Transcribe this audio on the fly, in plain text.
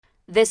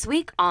This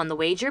week on the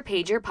Wager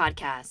Pager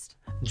podcast.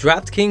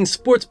 DraftKings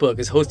Sportsbook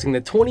is hosting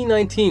the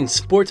 2019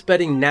 Sports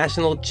Betting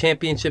National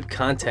Championship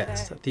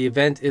Contest. The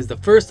event is the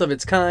first of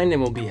its kind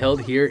and will be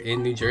held here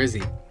in New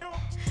Jersey.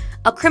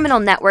 A criminal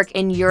network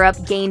in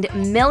Europe gained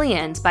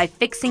millions by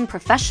fixing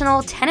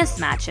professional tennis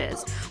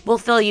matches. We'll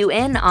fill you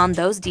in on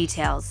those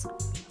details.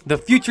 The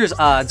futures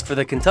odds for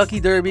the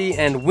Kentucky Derby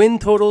and win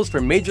totals for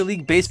Major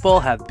League Baseball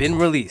have been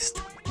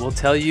released. We'll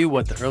tell you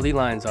what the early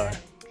lines are.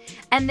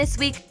 And this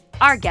week,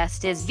 our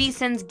guest is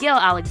VSiN's Gill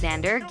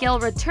Alexander. Gill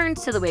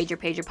returns to the Wager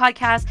Pager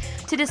podcast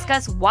to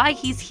discuss why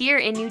he's here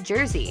in New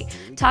Jersey,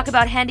 talk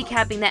about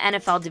handicapping the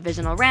NFL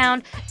Divisional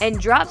round, and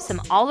drop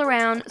some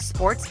all-around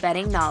sports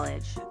betting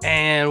knowledge.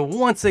 And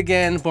once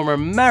again, former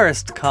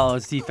Marist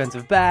College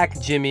defensive back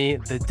Jimmy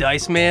the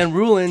Dice Man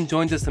Rulin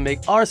joins us to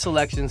make our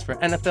selections for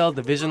NFL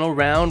Divisional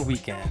round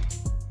weekend.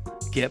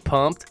 Get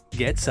pumped,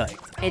 get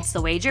psyched. It's the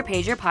Wager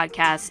Pager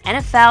podcast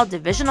NFL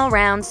Divisional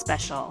round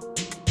special.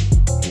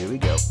 Here we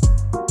go.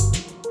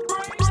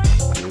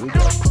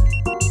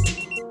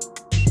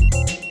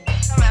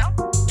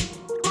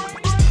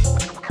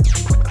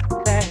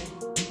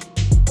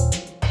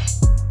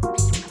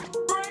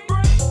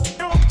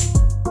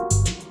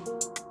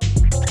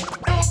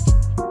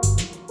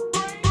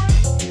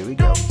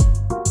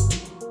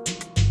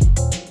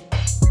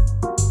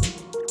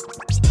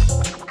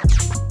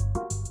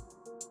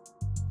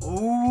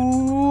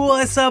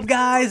 What's up,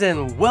 guys,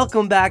 and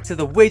welcome back to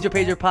the Wager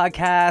Pager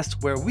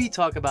podcast, where we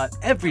talk about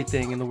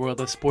everything in the world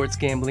of sports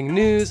gambling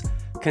news,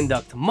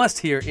 conduct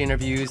must-hear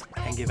interviews,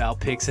 and give out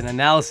picks and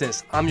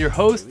analysis. I'm your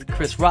host,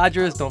 Chris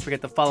Rogers. Don't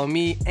forget to follow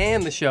me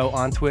and the show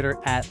on Twitter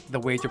at The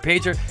Wager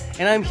Pager.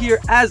 And I'm here,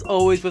 as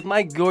always, with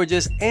my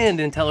gorgeous and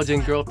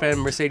intelligent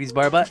girlfriend, Mercedes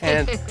Barba.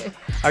 And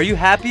are you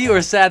happy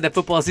or sad that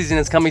football season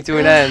is coming to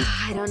an end?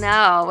 I don't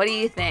know. What do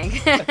you think?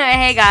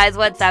 Hey, guys,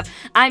 what's up?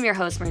 I'm your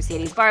host,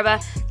 Mercedes Barba,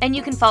 and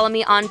you can follow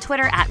me on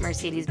Twitter at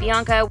Mercedes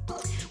Bianca.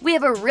 We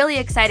have a really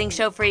exciting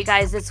show for you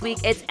guys this week.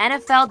 It's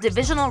NFL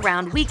Divisional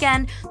Round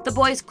weekend. The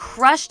boys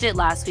crushed it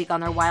last week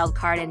on their wild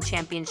card and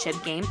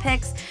championship game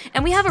picks,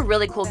 and we have a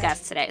really cool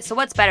guest today, so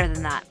what's better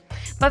than that?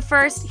 But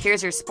first,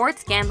 here's your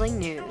sports gambling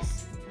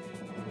news.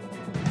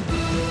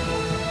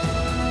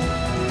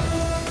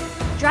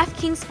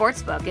 DraftKings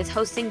Sportsbook is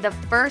hosting the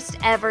first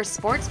ever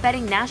sports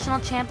betting national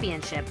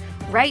championship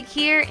right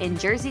here in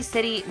Jersey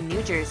City,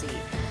 New Jersey.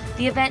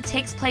 The event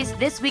takes place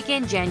this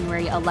weekend,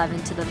 January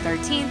 11th to the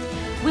 13th.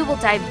 We will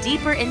dive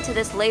deeper into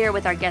this later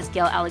with our guest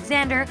Gill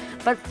Alexander,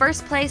 but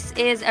first place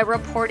is a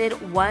reported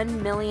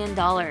 $1 million.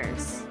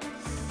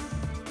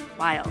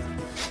 Wild.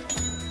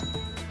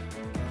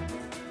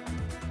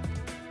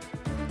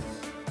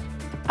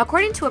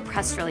 According to a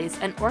press release,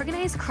 an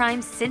organized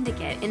crime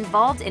syndicate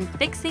involved in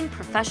fixing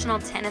professional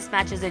tennis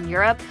matches in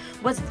Europe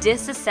was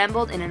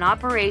disassembled in an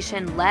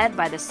operation led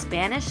by the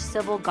Spanish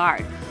Civil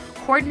Guard,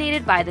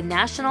 coordinated by the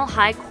National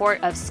High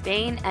Court of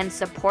Spain and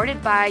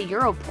supported by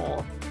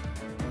Europol.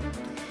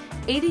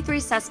 83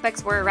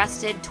 suspects were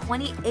arrested,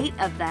 28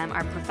 of them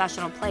are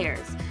professional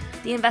players.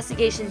 The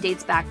investigation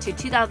dates back to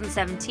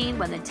 2017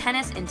 when the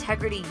Tennis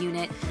Integrity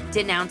Unit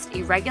denounced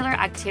irregular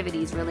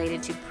activities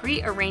related to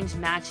pre-arranged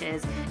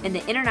matches in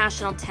the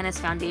International Tennis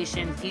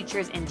Foundation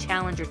Futures and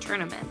Challenger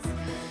tournaments.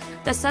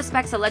 The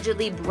suspects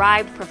allegedly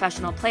bribed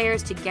professional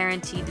players to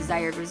guarantee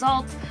desired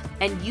results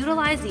and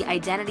utilized the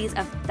identities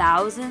of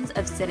thousands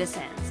of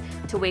citizens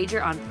to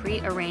wager on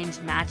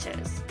pre-arranged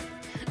matches.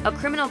 A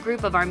criminal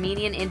group of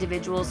Armenian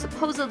individuals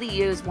supposedly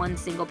used one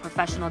single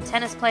professional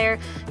tennis player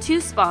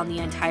to spawn the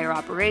entire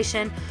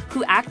operation,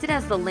 who acted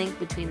as the link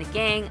between the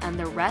gang and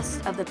the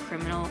rest of the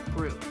criminal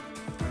group.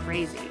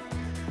 Crazy.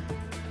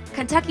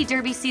 Kentucky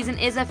Derby season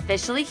is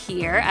officially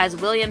here as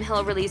William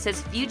Hill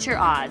releases future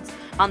odds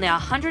on the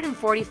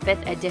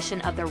 145th edition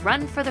of the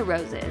Run for the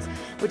Roses,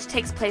 which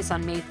takes place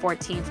on May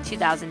 14th,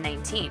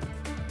 2019.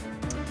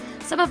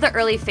 Some of the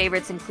early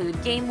favorites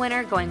include Game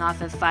Winner going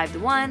off at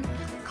 5-1,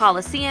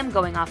 Coliseum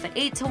going off at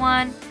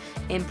 8-1,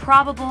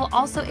 Improbable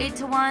also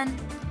 8-1,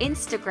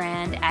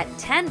 Instagrand at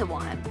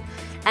 10-1,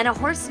 and a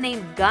horse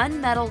named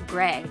Gunmetal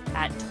Gray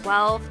at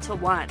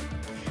 12-1.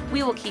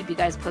 We will keep you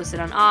guys posted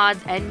on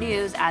odds and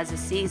news as the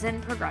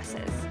season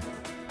progresses.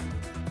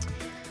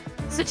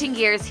 Switching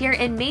gears, here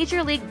in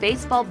Major League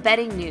Baseball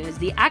betting news,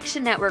 the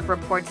Action Network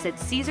reports that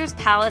Caesars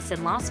Palace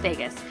in Las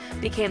Vegas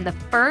became the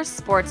first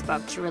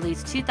sportsbook to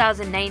release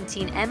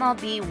 2019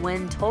 MLB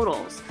win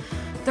totals.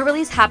 The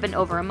release happened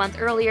over a month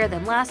earlier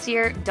than last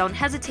year. Don't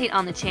hesitate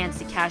on the chance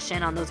to cash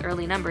in on those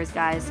early numbers,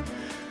 guys.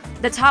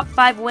 The top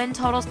 5 win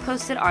totals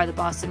posted are the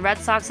Boston Red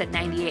Sox at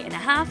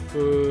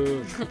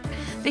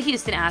 98.5, the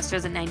Houston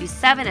Astros at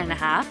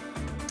 97.5,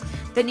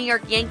 the New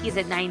York Yankees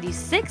at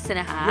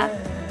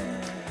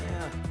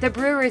 96.5, the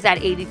Brewers at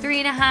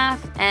 83.5,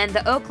 and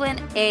the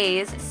Oakland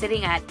A's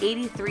sitting at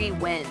 83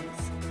 wins.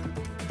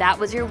 That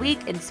was your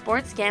week in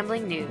sports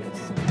gambling news.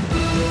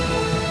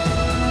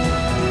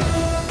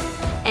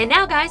 And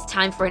now, guys,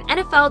 time for an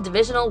NFL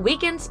Divisional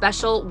Weekend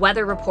Special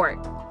Weather Report.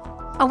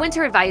 A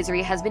winter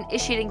advisory has been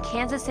issued in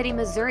Kansas City,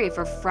 Missouri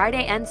for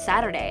Friday and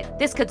Saturday.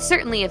 This could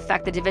certainly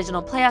affect the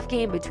divisional playoff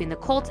game between the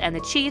Colts and the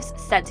Chiefs,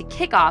 set to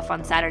kick off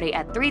on Saturday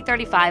at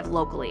 3:35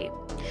 locally.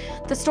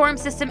 The storm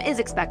system is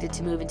expected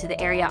to move into the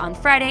area on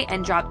Friday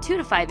and drop 2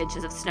 to 5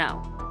 inches of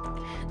snow.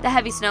 The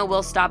heavy snow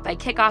will stop by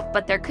kickoff,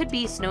 but there could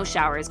be snow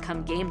showers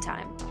come game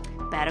time.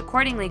 Bet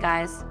accordingly,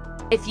 guys.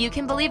 If you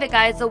can believe it,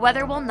 guys, the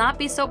weather will not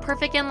be so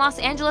perfect in Los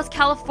Angeles,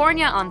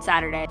 California on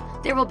Saturday.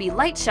 There will be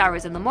light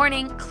showers in the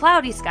morning,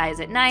 cloudy skies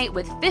at night,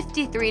 with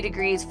 53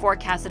 degrees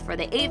forecasted for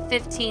the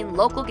 8:15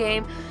 local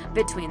game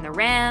between the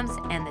Rams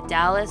and the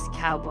Dallas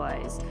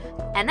Cowboys.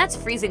 And that's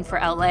freezing for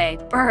LA.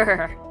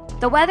 Brr.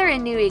 The weather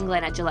in New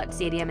England at Gillette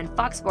Stadium in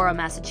Foxborough,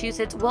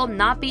 Massachusetts will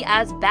not be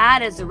as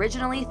bad as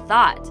originally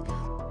thought.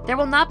 There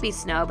will not be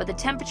snow, but the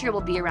temperature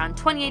will be around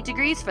 28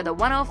 degrees for the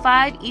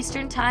 1:05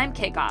 Eastern Time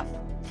kickoff.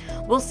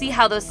 We'll see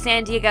how those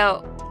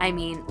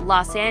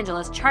Los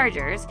Angeles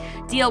Chargers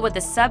deal with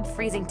the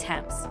sub-freezing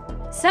temps.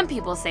 Some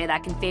people say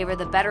that can favor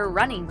the better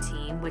running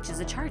team, which is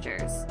the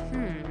Chargers.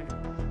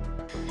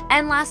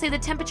 And lastly, the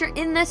temperature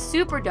in the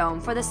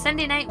Superdome for the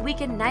Sunday night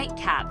weekend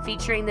nightcap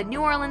featuring the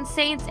New Orleans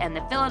Saints and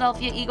the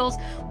Philadelphia Eagles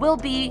will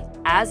be,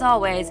 as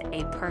always,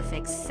 a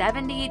perfect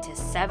 70 to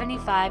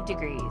 75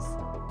 degrees.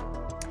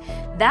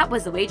 That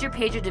was the Wager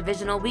Pager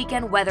Divisional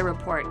Weekend Weather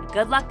Report.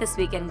 Good luck this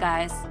weekend,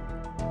 guys.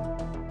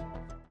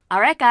 All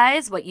right,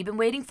 guys, what you've been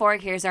waiting for,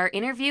 here's our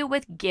interview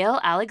with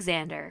Gill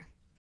Alexander.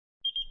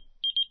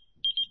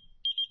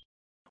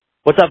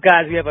 What's up,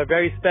 guys? We have a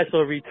very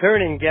special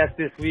returning guest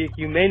this week.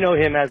 You may know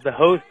him as the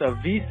host of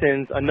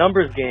VSiN's A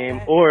Numbers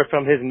Game, or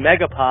from his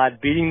megapod,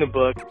 Beating the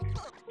Book.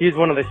 He's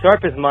one of the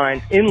sharpest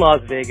minds in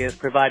Las Vegas,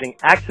 providing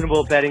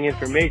actionable betting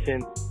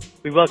information.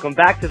 We welcome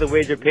back to the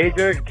Wager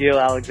Pager, Gill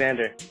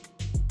Alexander.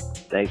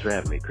 Thanks for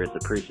having me, Chris.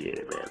 Appreciate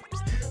it, man.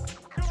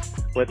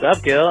 What's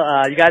up, Gill?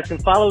 You guys can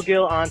follow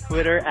Gill on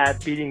Twitter at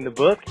Beating the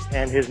Book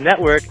and his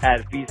network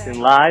at VSiN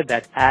Live.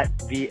 That's at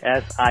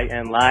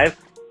VSIN Live.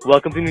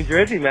 Welcome to New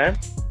Jersey, man.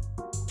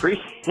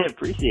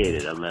 Appreciate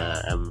it. I'm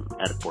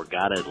at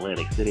Borgata,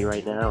 Atlantic City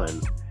right now,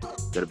 and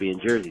going to be in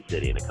Jersey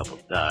City in a couple,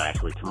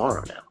 actually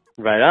tomorrow now.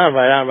 Right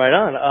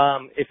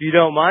on. If you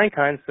don't mind,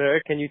 kind sir,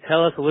 can you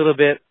tell us a little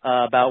bit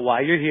about why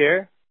you're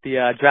here,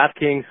 the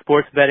DraftKings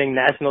Sports Betting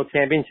National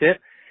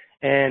Championship?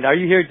 And are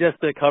you here just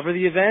to cover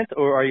the event,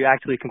 or are you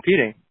actually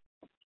competing?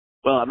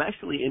 Well, I'm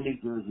actually in New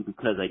Jersey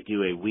because I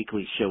do a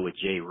weekly show with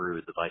Jay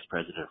Rude, the Vice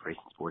President of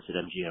Racing Sports at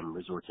MGM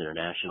Resorts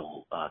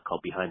International,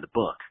 called Behind the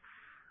Book.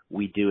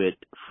 We do it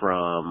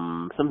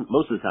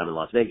most of the time in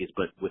Las Vegas,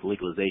 but with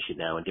legalization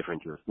now in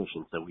different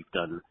jurisdictions. So we've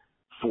done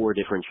 4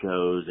 different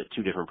shows at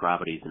 2 different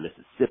properties in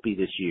Mississippi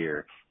this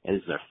year, and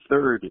this is our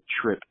 3rd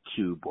trip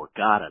to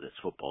Borgata this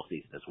football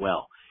season as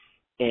well.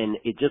 And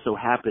it just so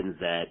happens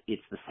that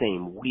it's the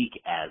same week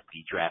as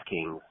the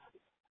DraftKings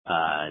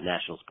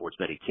National Sports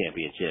Betting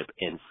Championship.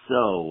 And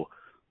so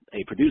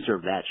a producer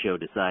of that show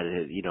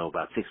decided,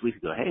 about 6 weeks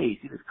ago, hey, you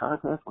see this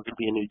contest? We're going to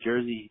be in New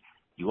Jersey.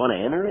 You want to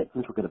enter it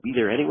since we're going to be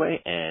there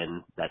anyway?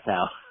 And that's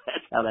how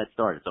that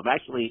started. So I'm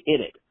actually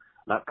in it.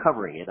 I'm not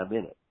covering it. I'm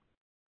in it.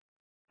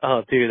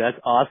 Oh, dude, that's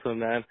awesome,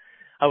 man.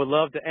 I would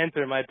love to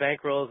enter. My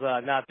bankroll's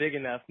not big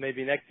enough.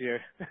 Maybe next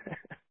year.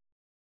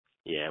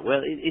 Yeah, well,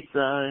 it's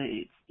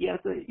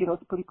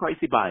a pretty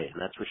pricey buy-in,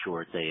 that's for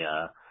sure. It's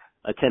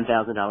a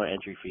 $10,000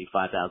 entry fee,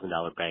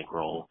 $5,000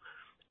 bankroll,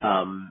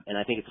 and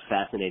I think it's a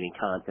fascinating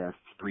contest.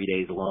 3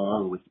 days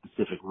long with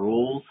specific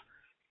rules,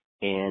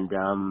 and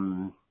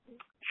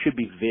should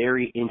be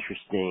very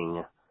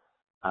interesting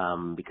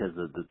because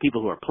the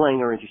people who are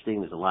playing are interesting.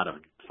 There's a lot of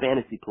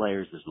fantasy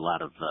players. There's a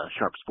lot of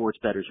sharp sports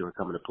bettors who are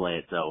coming to play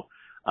it. So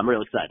I'm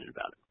real excited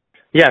about it.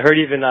 Yeah, I heard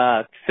even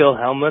Phil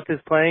Hellmuth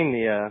is playing,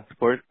 the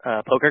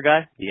poker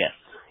guy.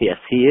 Yes,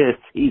 he is.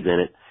 He's in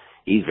it.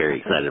 He's very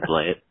excited to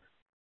play it.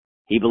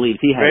 He believes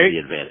he has the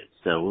advantage,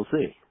 so we'll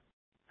see.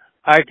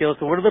 All right, Gil,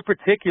 so what are the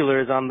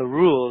particulars on the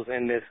rules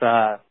in this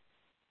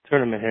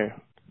tournament here?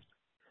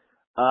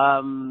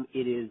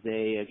 It is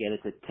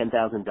it's a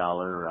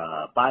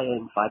 $10,000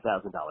 buy-in,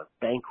 $5,000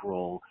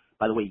 bankroll.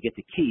 By the way, you get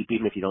to keep,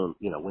 even if you don't,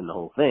 win the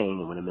whole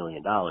thing and win $1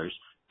 million,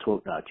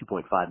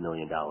 $2.5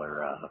 million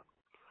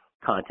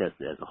contest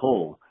as a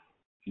whole,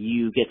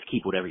 you get to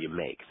keep whatever you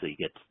make. So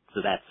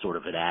that's sort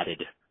of an added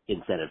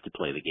incentive to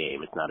play the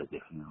game. It's not as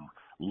if you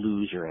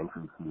lose your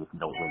entry fee if you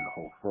don't win the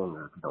whole thing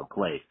or if you don't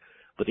play.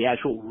 But the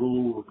actual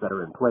rules that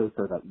are in place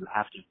are that you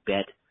have to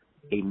bet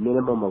a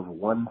minimum of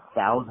 $1,000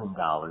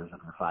 of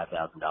your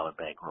 $5,000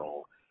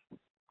 bankroll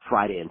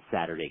Friday and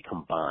Saturday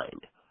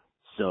combined.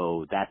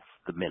 So that's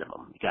the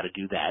minimum. You got to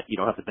do that. You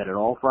don't have to bet it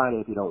all Friday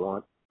if you don't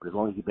want, but as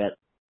long as you bet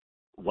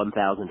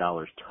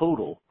 $1,000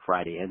 total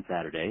Friday and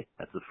Saturday.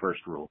 That's the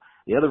first rule.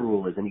 The other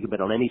rule is, and you can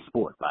bet on any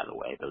sport, by the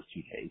way, those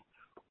 2 days.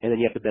 And then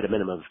you have to bet a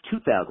minimum of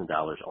 $2,000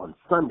 on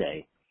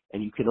Sunday,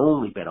 and you can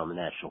only bet on the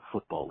National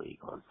Football League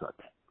on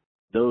Sunday.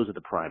 Those are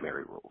the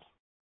primary rules.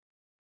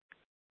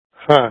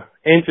 Huh.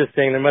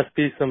 Interesting. There must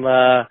be some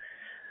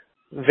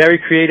very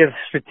creative,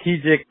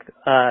 strategic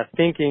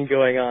thinking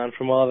going on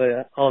from all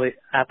the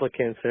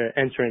applicants or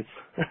entrants.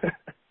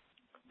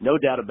 No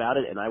doubt about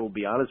it, and I will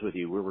be honest with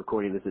you, we're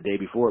recording this the day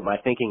before. My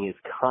thinking is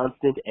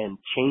constant and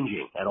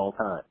changing at all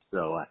times.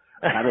 So I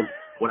haven't,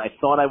 what I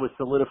thought I was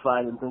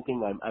solidified in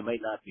thinking, I might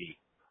not be.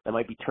 That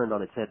might be turned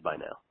on its head by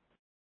now.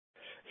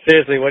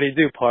 Seriously, what do you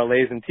do?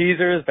 Parlays and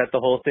teasers? Bet the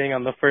whole thing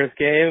on the first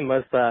game?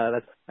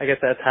 I guess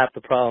that's half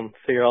the problem.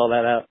 Figure all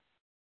that out.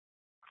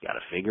 Got to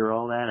figure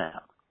all that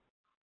out.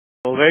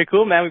 Well, very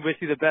cool, man. We wish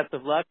you the best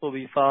of luck. We'll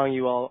be following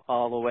you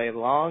all the way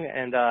along.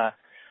 And,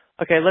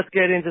 okay, let's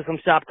get into some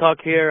shop talk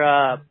here.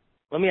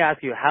 Let me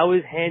ask you, how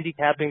is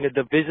handicapping the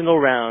divisional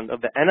round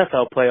of the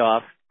NFL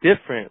playoffs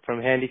different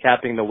from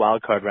handicapping the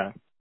wild card round?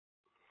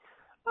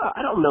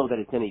 I don't know that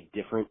it's any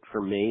different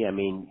for me. I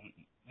mean,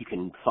 you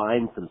can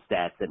find some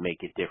stats that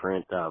make it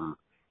different.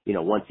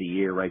 Once a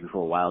year, right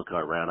before a wild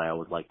card round, I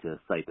always like to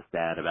cite the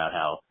stat about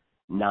how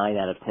 9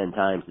 out of 10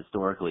 times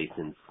historically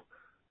since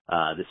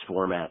this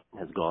format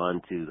has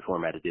gone to the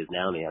format it is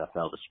now in the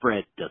NFL, the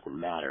spread doesn't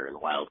matter in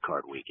wild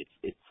card week.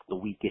 It's the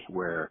week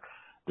where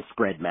the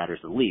spread matters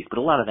the least. But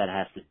a lot of that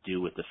has to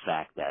do with the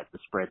fact that the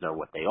spreads are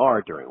what they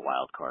are during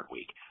wild card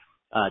week.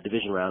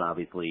 Division round,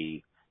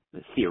 obviously,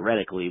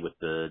 theoretically, with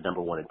the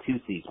number 1 and 2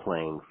 seeds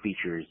playing,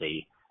 features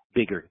a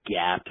bigger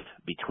gap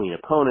between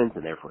opponents,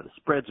 and therefore the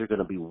spreads are going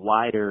to be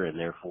wider, and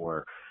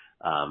therefore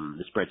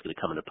the spread's going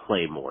to come into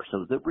play more.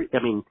 So,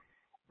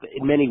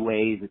 in many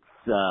ways,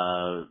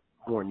 it's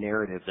more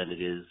narrative than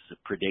it is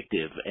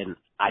predictive. And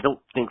I don't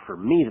think for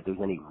me that there's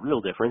any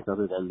real difference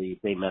other than the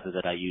same method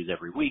that I use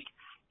every week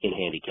in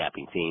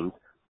handicapping teams.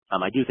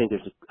 I do think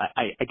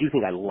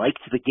I liked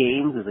the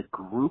games as a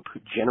group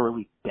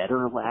generally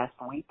better last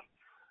week.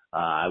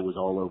 I was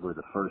all over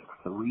the first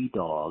 3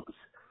 dogs,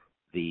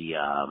 the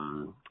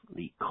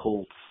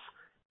Colts,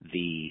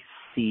 the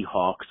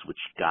Seahawks, which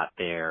got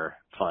there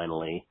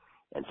finally,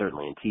 and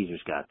certainly in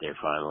teasers got there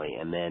finally,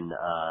 and then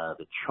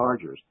the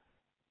Chargers.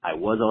 I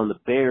was on the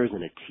Bears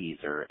in a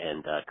teaser,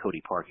 and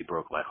Cody Parkey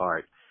broke my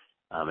heart,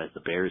 as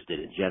the Bears did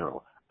in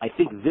general. I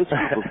think this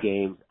group of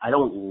games, I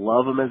don't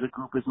love them as a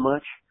group as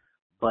much,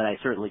 but I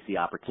certainly see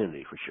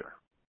opportunity for sure.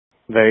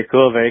 Very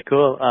cool, very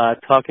cool.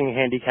 Talking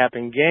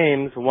handicapping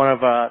games, one of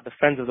the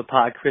friends of the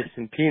pod,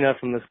 Christian Pina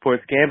from the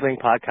Sports Gambling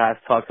Podcast,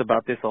 talks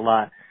about this a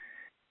lot.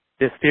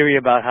 This theory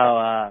about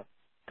how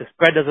the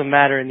spread doesn't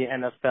matter in the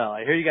NFL.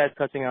 I hear you guys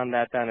touching on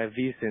that down at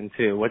VSiN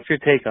too. What's your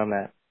take on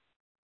that?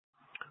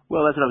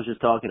 Well, that's what I was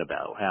just talking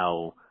about,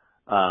 how,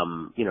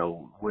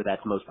 where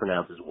that's most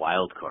pronounced is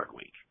wild card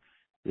week.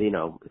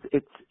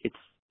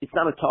 It's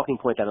not a talking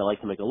point that I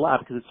like to make a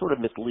lot because it's sort of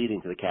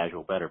misleading to the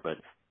casual bettor, but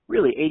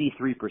really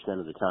 83%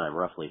 of the time,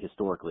 roughly,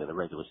 historically in the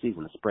regular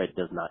season, the spread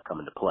does not come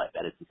into play.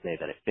 That is to say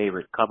that a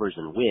favorite covers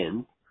and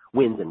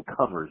wins and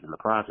covers in the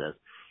process,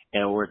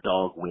 or a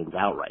dog wins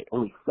outright.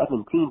 Only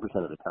 17%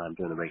 of the time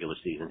during the regular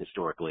season,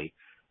 historically,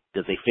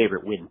 does a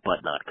favorite win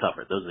but not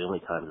cover. Those are the only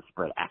times the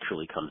spread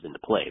actually comes into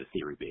play, the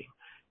theory being,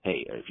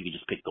 hey, if you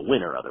just pick the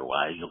winner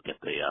otherwise, you'll get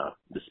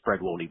the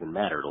spread won't even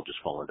matter. It'll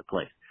just fall into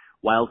place.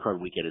 Wild card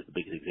weekend is the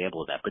biggest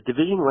example of that. But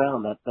division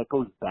round, that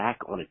goes back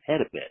on its head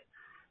a bit.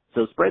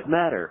 So spreads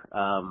matter,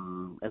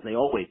 as they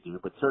always do,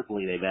 but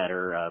certainly they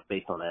matter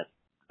based on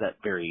that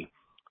very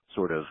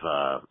sort of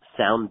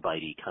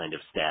soundbitey kind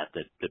of stat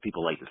that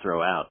people like to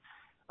throw out.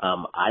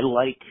 I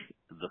like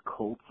the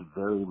Colts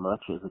very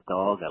much as a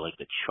dog. I like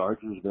the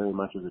Chargers very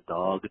much as a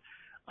dog.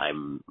 I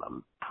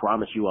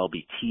promise you I'll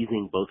be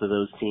teasing both of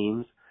those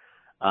teams.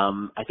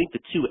 I think the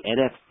 2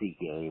 NFC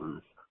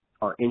games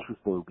are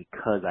interesting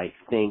because I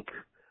think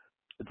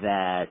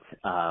that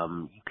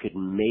you could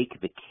make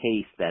the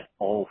case that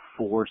all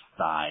 4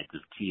 sides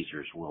of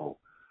teasers will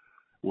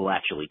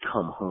actually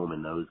come home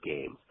in those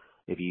games.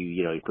 If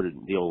you put it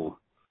the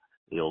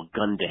old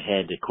gun to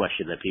head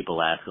question that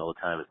people ask all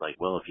the time, it's like,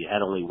 well, if you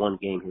had only one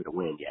game here to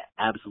win, you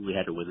absolutely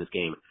had to win this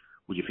game.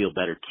 Would you feel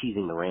better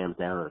teasing the Rams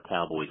down or the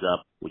Cowboys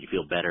up? Would you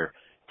feel better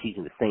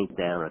teasing the Saints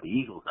down or the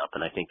Eagles up?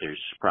 And I think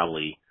there's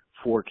probably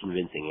 4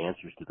 convincing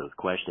answers to those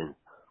questions.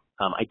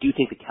 I do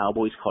think the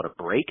Cowboys caught a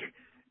break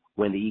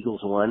when the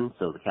Eagles won,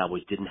 so the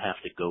Cowboys didn't have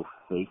to go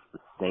face the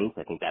Saints.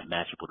 I think that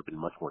matchup would have been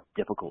much more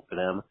difficult for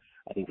them.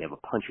 I think they have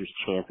a puncher's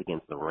chance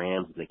against the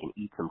Rams. They can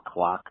eat some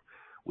clock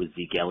with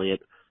Zeke Elliott.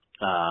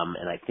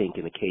 And I think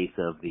in the case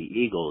of the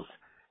Eagles,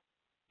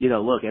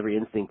 look, every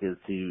instinct is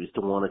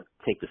to want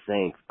to take the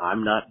Saints.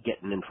 I'm not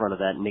getting in front of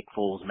that Nick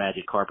Foles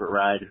magic carpet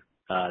ride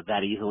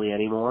that easily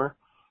anymore.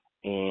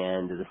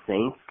 And the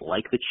Saints,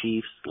 like the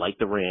Chiefs, like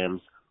the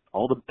Rams,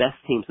 all the best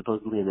teams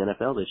supposedly in the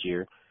NFL this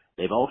year,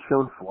 they've all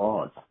shown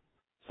flaws.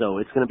 So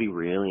it's going to be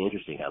really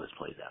interesting how this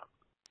plays out.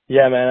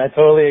 Yeah, man, I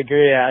totally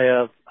agree.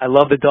 I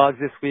love the dogs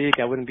this week.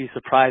 I wouldn't be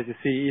surprised to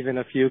see even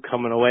a few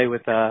coming away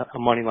with a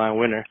money line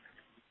winner.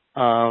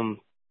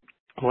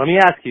 Let me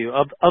ask you,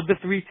 of the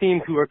 3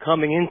 teams who are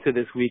coming into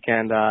this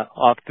weekend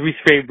off 3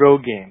 straight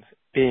road games,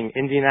 being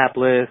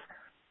Indianapolis,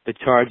 the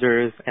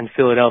Chargers, and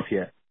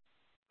Philadelphia,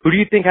 who do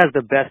you think has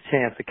the best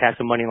chance to catch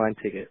a money line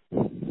ticket?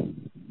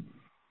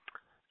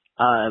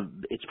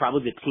 It's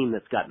probably the team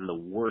that's gotten the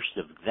worst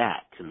of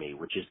that to me,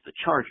 which is the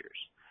Chargers.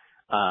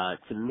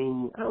 To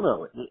me, I don't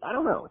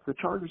know. It's the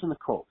Chargers and the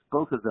Colts.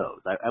 Both of those.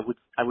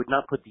 I would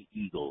not put the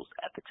Eagles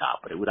at the top,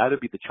 but it would either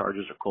be the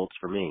Chargers or Colts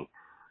for me,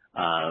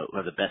 who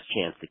have the best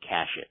chance to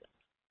cash it.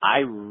 I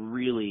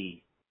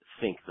really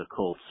think the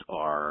Colts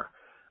are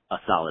a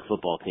solid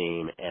football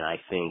team, and I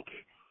think,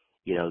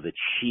 the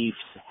Chiefs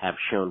have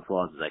shown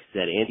flaws, as I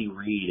said. Andy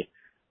Reid,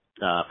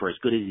 for as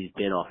good as he's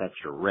been off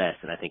extra rest,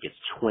 and I think it's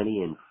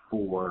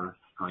 20-4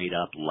 straight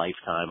up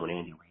lifetime when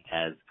Andy Reid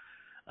has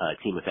a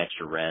team with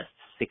extra rest,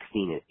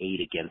 16-8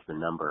 against the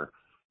number.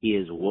 He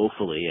is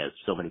woefully, as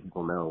so many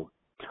people know,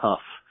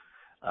 tough.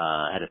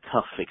 Had a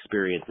tough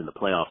experience in the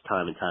playoffs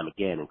time and time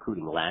again,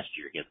 including last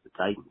year against the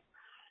Titans.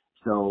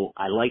 So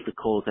I like the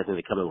Colts. I think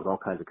they come in with all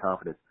kinds of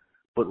confidence.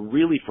 But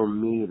really, for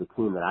me, the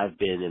team that I've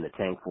been in the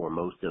tank for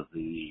most of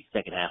the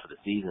second half of the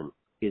season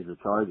is the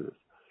Chargers.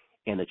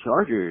 And the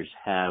Chargers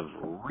have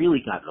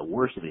really gotten the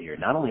worst of it here.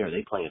 Not only are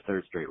they playing a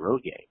third straight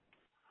road game,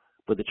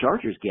 but the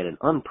Chargers get an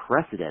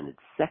unprecedented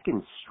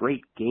second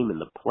straight game in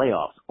the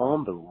playoffs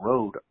on the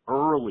road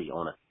early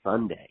on a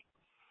Sunday.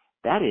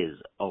 That is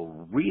a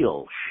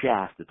real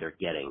shaft that they're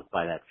getting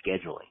by that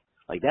scheduling.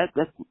 Like that's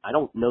I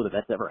don't know that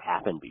that's ever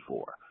happened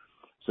before.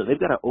 So they've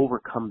got to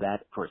overcome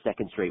that for a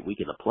second straight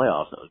week in the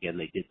playoffs. Again,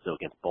 they did so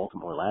against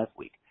Baltimore last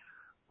week.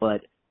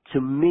 But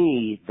to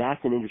me,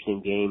 that's an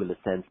interesting game in the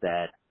sense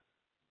that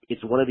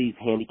it's one of these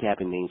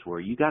handicapping things where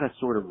you got to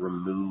sort of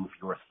remove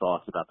your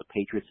thoughts about the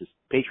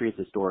Patriots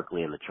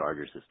historically and the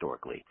Chargers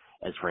historically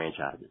as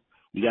franchises.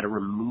 You got to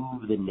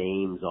remove the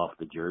names off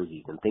the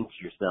jerseys and think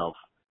to yourself,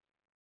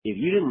 if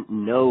you didn't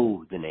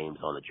know the names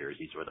on the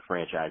jerseys or the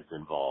franchises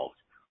involved,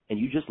 and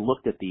you just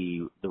looked at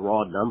the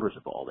raw numbers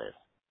of all this,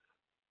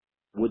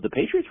 would the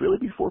Patriots really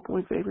be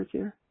 4-point favorites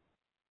here?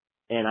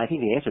 And I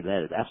think the answer to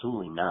that is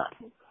absolutely not.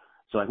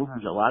 So I think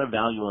there's a lot of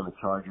value on the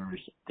Chargers.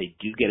 They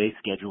do get a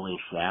scheduling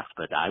shaft,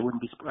 but I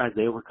wouldn't be surprised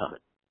they overcome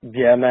it.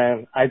 Yeah,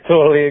 man. I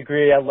totally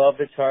agree. I love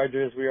the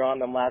Chargers. We were on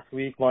them last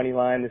week, money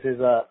line. This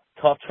is a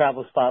tough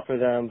travel spot for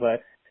them,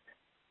 but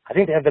I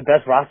think they have the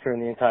best roster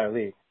in the entire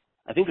league.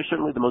 I think they're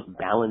certainly the most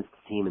balanced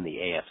team in the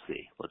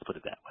AFC. Let's put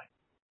it that way.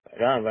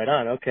 Right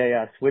on. Okay,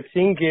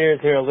 switching gears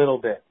here a little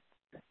bit.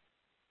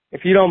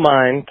 If you don't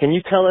mind, can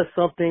you tell us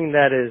something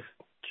that is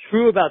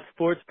true about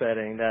sports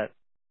betting that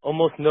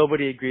almost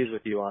nobody agrees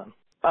with you on?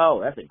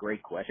 Oh, that's a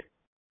great question.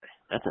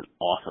 That's an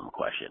awesome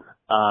question.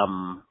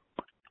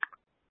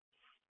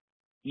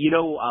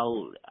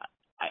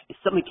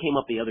 Something came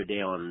up the other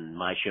day on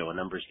my show, A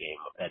Numbers Game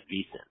at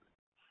VSiN.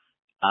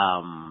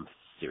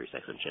 Sirius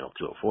XM Channel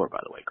 204,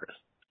 by the way, Chris.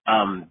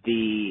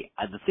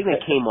 The thing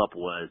that came up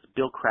was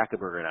Bill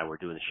Krackomberger and I were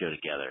doing the show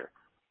together,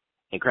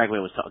 and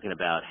Krackomberger was talking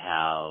about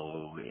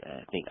how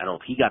I don't know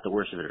if he got the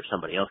worst of it or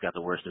somebody else got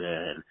the worst of it,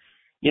 and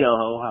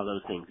how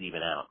those things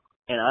even out.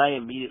 And I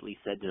immediately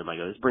said to him, I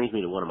go, this brings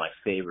me to one of my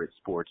favorite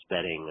sports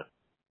betting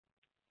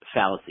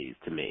fallacies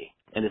to me,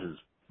 and this is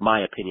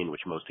my opinion,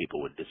 which most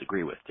people would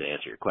disagree with, to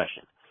answer your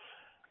question,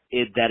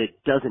 that it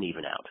doesn't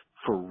even out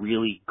for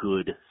really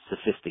good,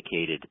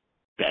 sophisticated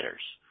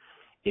bettors.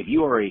 If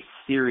you are a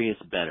serious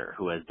bettor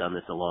who has done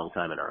this a long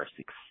time and are a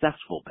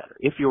successful bettor,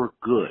 if you're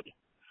good,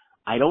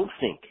 I don't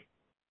think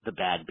the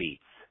bad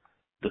beats,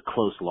 the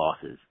close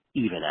losses,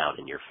 even out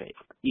in your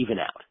favor. Even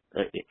out.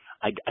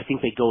 I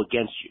think they go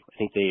against you. I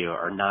think they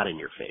are not in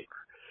your favor.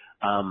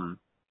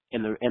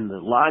 And the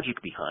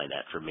logic behind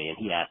that for me, and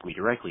he asked me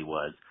directly,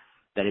 was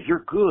that if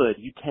you're good,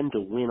 you tend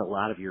to win a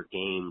lot of your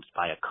games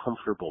by a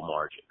comfortable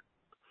margin.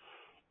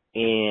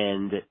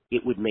 And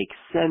it would make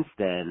sense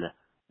then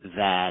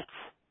that,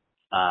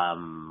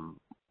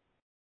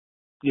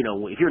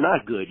 if you're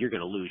not good, you're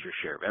going to lose your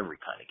share of every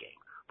kind of game.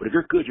 But if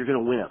you're good, you're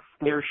going to win a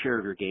fair share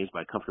of your games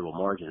by a comfortable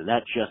margin. And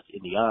that just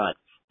in the odds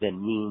then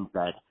means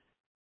that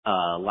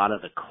a lot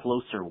of the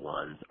closer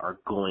ones are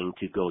going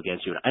to go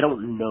against you. And I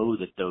don't know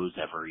that those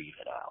ever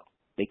even out.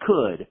 They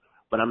could,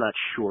 but I'm not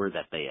sure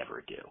that they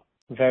ever do.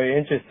 Very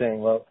interesting.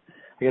 Well,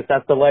 I guess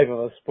that's the life of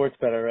a sports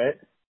bettor, right?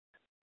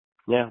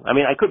 Yeah. I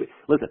mean, I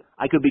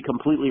could be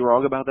completely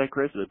wrong about that,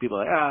 Chris. But people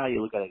are like,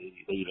 you look at it,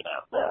 they even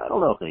out. I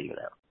don't know if they even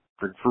out.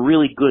 For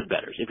really good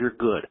bettors, if you're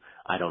good,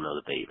 I don't know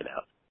that they even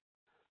out.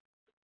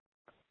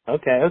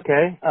 Okay.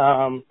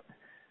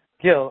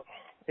 Gill,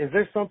 is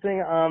there something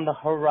on the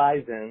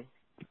horizon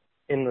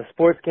in the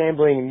sports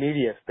gambling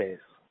media space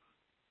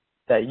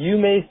that you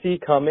may see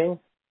coming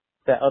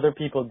that other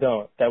people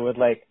don't, that would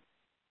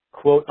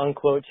quote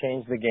unquote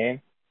change the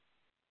game?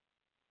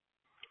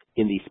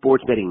 In the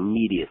sports betting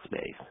media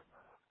space,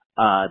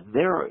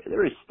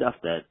 there is stuff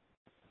that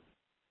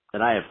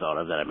I have thought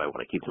of that I might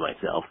want to keep to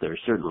myself. There's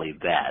certainly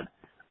that.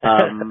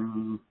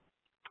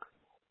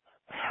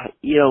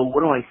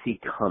 What do I see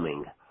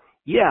coming?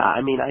 Yeah,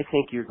 I mean, I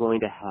think you're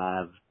going to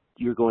have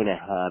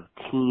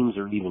teams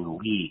or even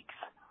leagues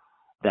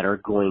that are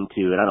going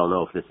to, and I don't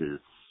know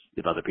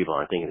if other people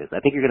aren't thinking this, I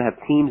think you're going to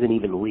have teams and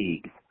even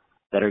leagues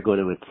that are going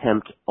to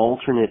attempt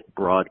alternate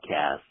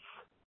broadcasts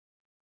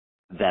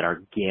that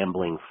are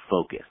gambling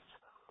focused.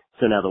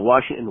 So now the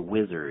Washington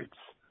Wizards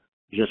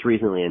just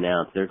recently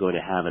announced they're going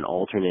to have an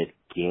alternate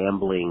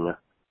gambling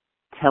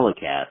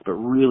telecast, but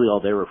really all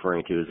they're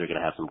referring to is they're going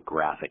to have some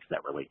graphics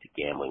that relate to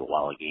gambling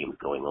while a game's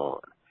going on,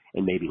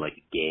 and maybe like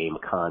a game, a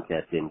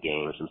contest in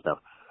game or some stuff.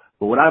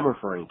 But what I'm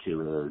referring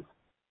to is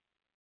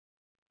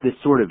this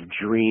sort of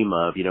dream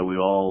of, we've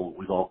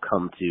all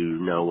come to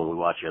know when we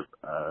watch a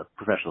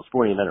professional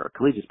sporting event or a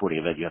collegiate sporting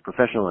event, you have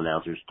professional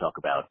announcers talk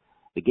about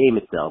the game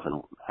itself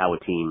and how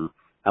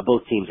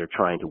both teams are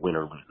trying to win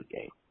or lose the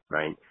game,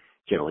 right?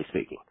 Generally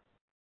speaking.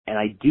 And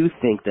I do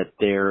think that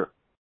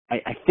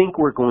I think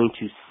we're going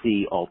to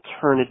see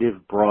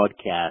alternative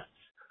broadcasts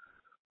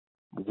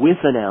with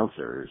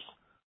announcers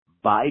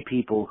by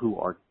people who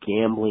are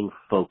gambling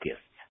focused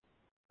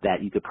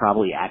that you could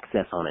probably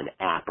access on an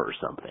app or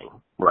something,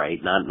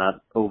 right?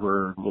 Not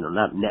over,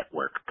 not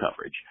network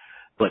coverage,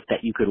 but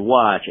that you could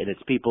watch, and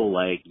it's people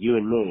like you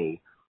and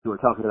me who are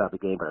talking about the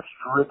game but are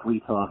strictly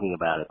talking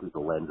about it through the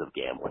lens of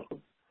gambling.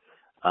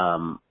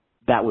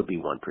 That would be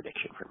one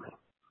prediction for me.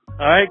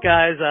 All right,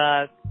 guys.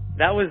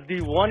 That was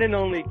the one and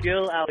only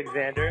Gill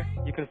Alexander.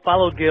 You can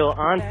follow Gill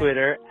on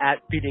Twitter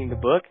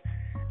 @BeatingTheBook.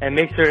 And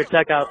make sure to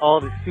check out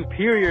all the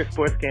superior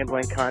sports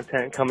gambling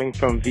content coming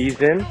from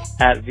VSiN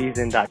at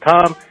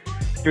VSiN.com,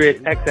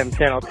 Sirius XM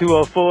Channel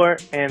 204,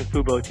 and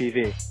Fubo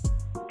TV.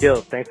 Gill,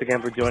 thanks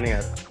again for joining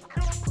us.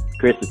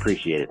 Chris,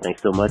 appreciate it.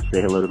 Thanks so much. Say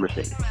hello to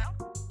Mercedes.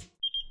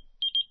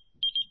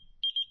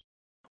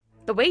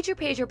 The Wager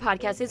Pager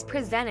podcast is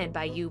presented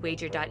by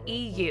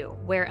uwager.eu,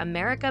 where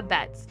America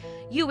bets.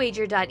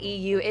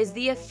 uwager.eu is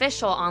the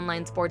official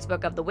online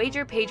sportsbook of the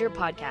Wager Pager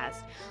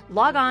podcast.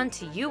 Log on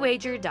to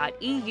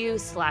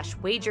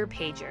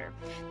uwager.eu/wagerpager.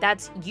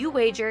 That's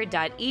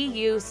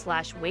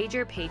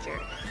uwager.eu/wagerpager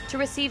to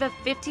receive a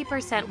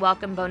 50%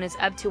 welcome bonus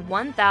up to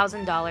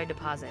 $1,000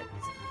 deposits.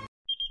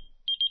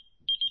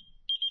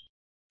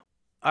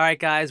 All right,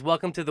 guys,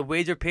 welcome to the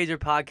Wager Pager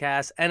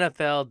Podcast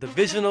NFL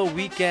Divisional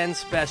Weekend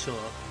Special.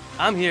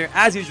 I'm here,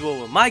 as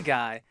usual, with my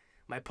guy,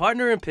 my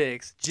partner in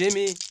picks,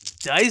 Jimmy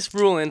Dice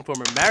Rulin,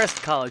 former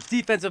Marist College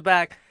defensive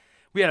back.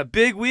 We had a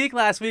big week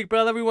last week,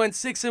 brother. We went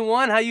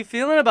 6-1. How you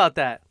feeling about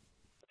that?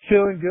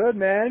 Feeling good,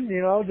 man.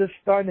 Just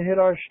starting to hit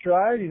our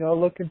stride.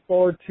 Looking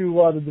forward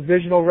to the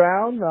divisional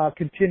round,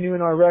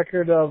 continuing our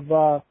record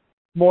of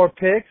more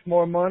picks,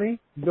 more money,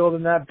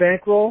 building that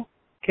bankroll.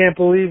 Can't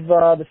believe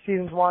the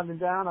season's winding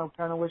down. I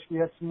kind of wish we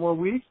had some more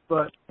weeks,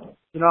 but,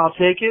 I'll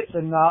take it,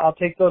 and I'll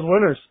take those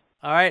winners.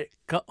 All right,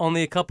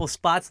 only a couple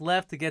spots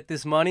left to get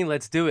this money.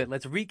 Let's do it.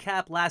 Let's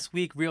recap last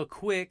week real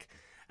quick.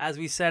 As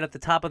we said at the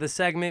top of the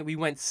segment, we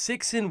went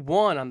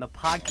 6-1 on the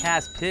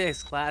podcast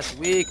picks last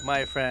week,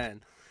 my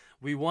friend.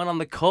 We won on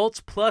the Colts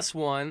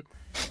 +1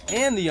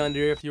 and the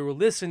under, if you were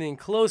listening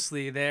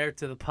closely there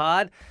to the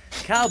pod.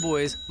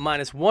 Cowboys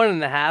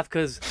 -1.5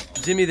 because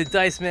Jimmy the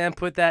Dice Man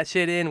put that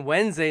shit in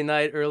Wednesday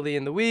night early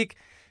in the week.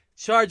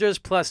 Chargers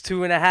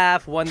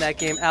 +2.5, won that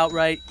game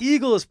outright.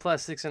 Eagles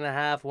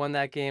 +6.5, won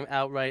that game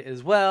outright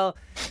as well.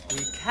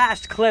 We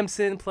cashed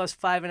Clemson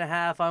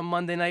 +5.5 on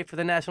Monday night for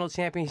the national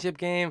championship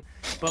game,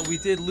 but we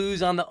did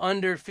lose on the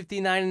under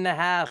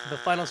 59.5. The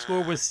final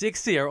score was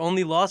 60. Our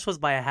only loss was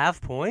by a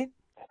half point.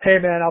 Hey,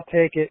 man, I'll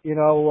take it,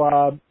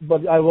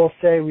 but I will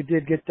say we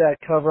did get that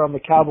cover on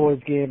the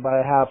Cowboys game by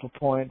a half a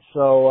point,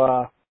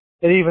 so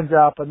it evens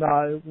out. But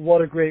no,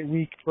 what a great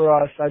week for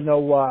us. I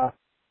know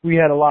we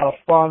had a lot of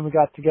fun. We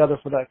got together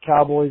for that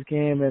Cowboys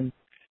game, and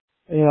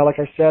like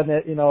I said,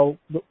 that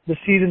the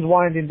season's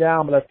winding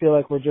down, but I feel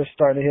like we're just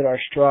starting to hit our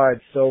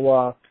stride.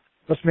 So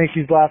let's make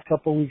these last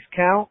couple of weeks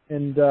count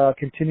and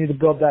continue to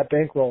build that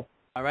bankroll.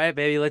 All right,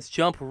 baby, let's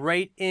jump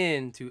right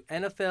into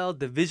NFL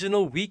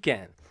Divisional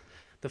Weekend.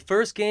 The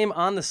first game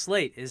on the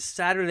slate is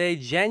Saturday,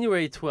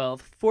 January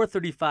 12th,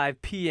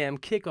 4:35 p.m.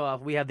 kickoff.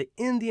 We have the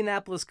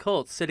Indianapolis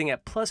Colts sitting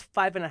at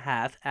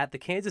 +5.5 at the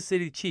Kansas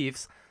City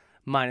Chiefs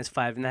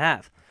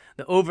 -5.5.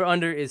 The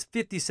over-under is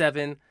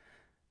 57.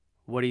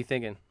 What are you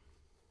thinking?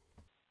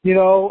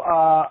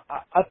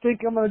 I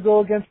think I'm going to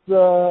go against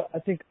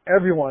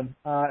everyone.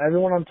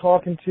 Everyone I'm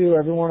talking to,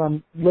 everyone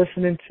I'm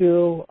listening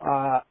to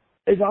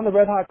is on the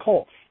Red Hot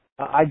Colts.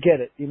 I get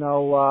it.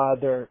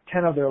 They're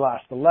 10 of their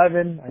last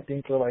 11. I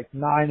think they're like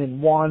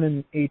 9-1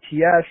 in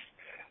ATS.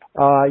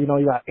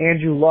 You got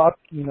Andrew Luck,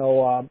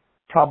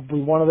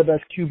 probably one of the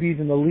best QBs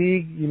in the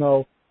league,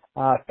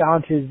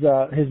 found his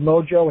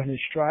mojo and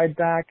his stride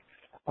back.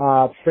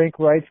 Frank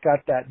Wright's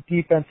got that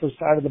defensive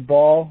side of the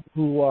ball,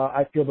 who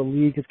I feel the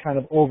league has kind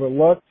of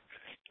overlooked.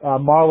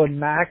 Marlon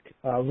Mack,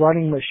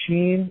 running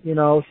machine,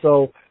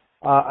 so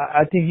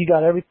I think you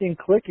got everything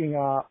clicking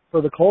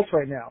for the Colts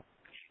right now.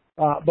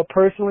 But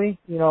personally,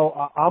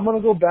 I'm going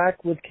to go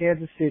back with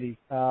Kansas City,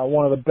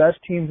 one of the best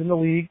teams in the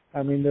league.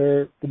 I mean,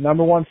 they're the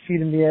number one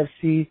seed in the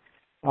AFC,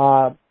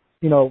 and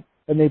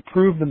they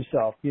proved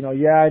themselves.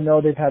 I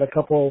know they've had a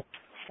couple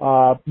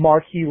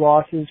marquee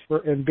losses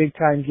in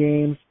big-time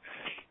games.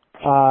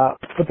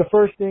 But the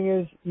first thing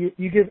is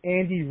you give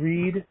Andy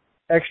Reid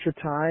extra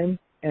time,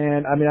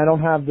 and, I mean, I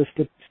don't have the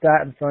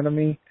stat in front of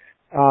me,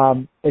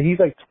 but he's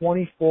like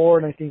 24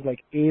 and I think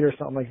like 8 or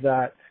something like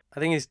that. I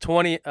think he's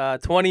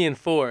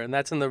 20-4, and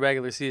that's in the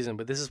regular season.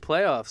 But this is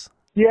playoffs.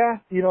 Yeah,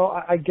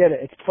 I get it.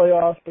 It's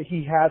playoffs, but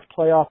he has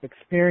playoff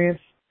experience.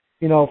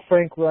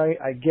 Frank Wright,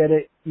 I get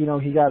it. He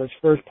got his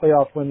first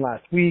playoff win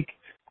last week,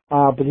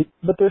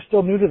 but they're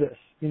still new to this.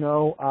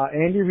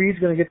 Andy Reid's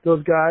going to get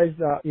those guys,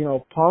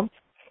 pumped.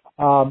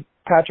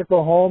 Patrick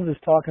Mahomes is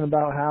talking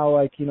about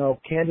how,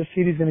 Kansas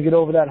City's going to get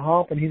over that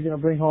hump and he's going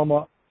to bring home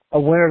a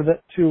winner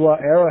to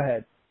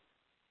Arrowhead.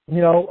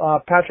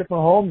 Patrick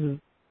Mahomes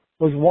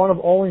was one of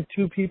only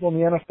 2 people in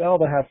the NFL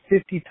that have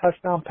 50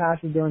 touchdown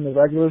passes during the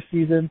regular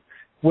season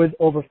with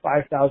over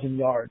 5,000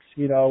 yards.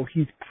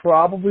 He's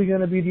probably going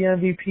to be the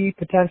MVP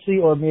potentially,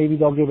 or maybe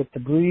they'll give it to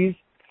Breeze.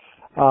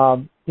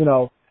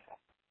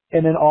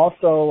 And then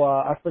also,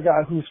 I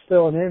forgot who's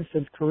filling in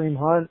since Kareem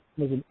Hunt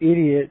was an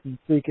idiot and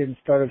freaking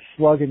started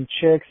slugging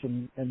chicks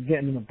and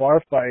getting into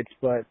bar fights.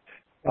 But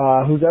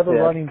who's ever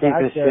running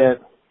back there?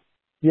 Shit.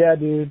 Yeah,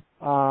 dude.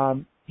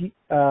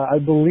 I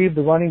believe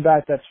the running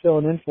back that's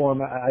filling in for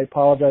him, I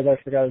apologize, I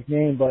forgot his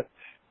name, but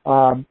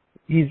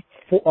he's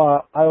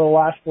out of the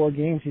last 4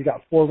 games, he's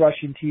got 4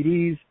 rushing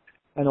TDs.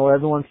 I know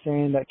everyone's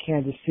saying that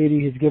Kansas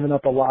City has given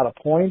up a lot of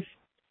points.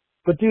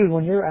 But, dude,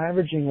 when you're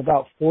averaging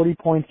about 40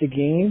 points a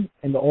game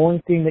and the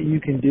only thing that you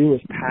can do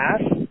is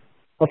pass,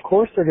 of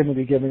course they're going to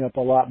be giving up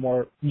a lot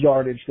more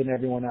yardage than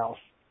everyone else.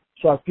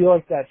 So I feel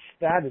like that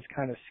stat is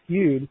kind of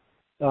skewed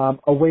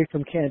away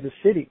from Kansas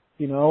City,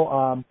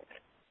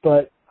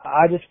 But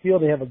I just feel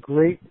they have a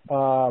great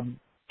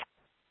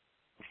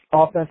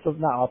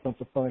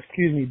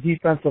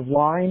defensive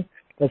line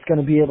that's going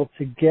to be able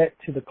to get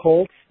to the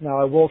Colts. Now,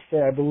 I will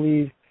say, I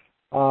believe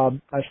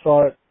I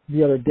saw it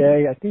the other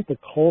day. I think the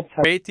Colts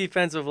have Great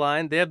defensive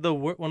line. They have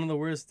one of the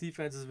worst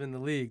defenses in the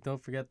league.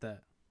 Don't forget that.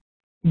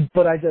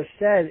 But I just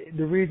said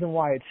the reason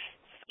why it's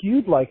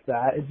skewed like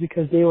that is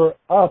because they were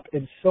up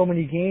in so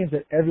many games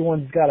that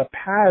everyone's got to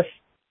pass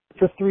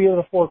for 3 of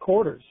the 4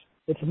 quarters.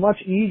 It's much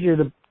easier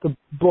to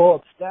blow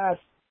up stats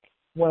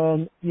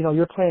when,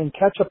 you're playing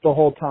catch up the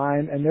whole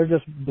time and they're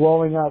just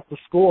blowing out the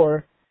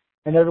score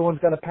and everyone's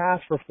got to pass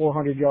for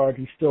 400 yards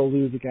and still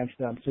lose against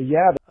them. So,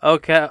 yeah.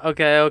 Okay.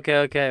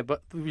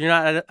 But you're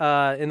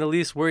not in the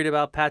least worried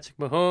about Patrick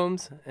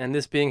Mahomes and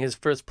this being his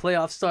first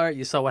playoff start.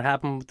 You saw what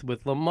happened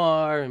with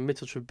Lamar and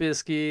Mitchell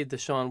Trubisky,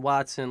 Deshaun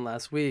Watson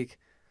last week.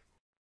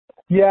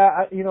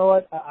 Yeah, you know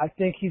what? I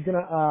think he's going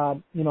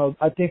to,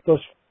 I think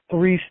those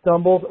 3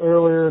 stumbles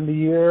earlier in the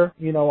year,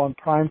 on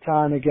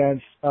primetime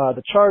against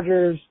the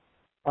Chargers,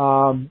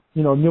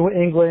 New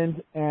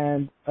England,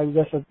 and I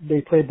guess they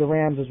played the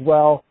Rams as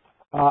well.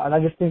 And I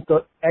just think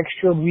the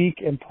extra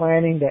week in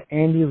planning that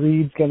Andy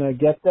Reid's going to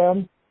get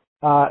them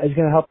is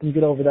going to help them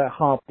get over that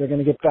hump. They're going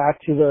to get back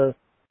to their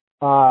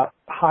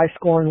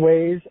high-scoring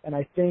ways, and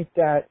I think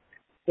that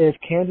if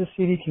Kansas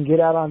City can get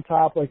out on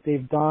top like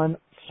they've done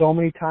so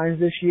many times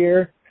this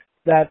year,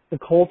 that the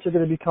Colts are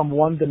going to become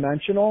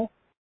one-dimensional,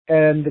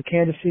 and the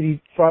Kansas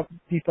City front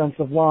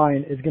defensive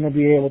line is going to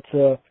be able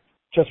to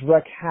just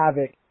wreak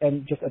havoc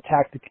and just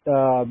attack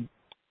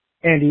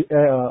Andrew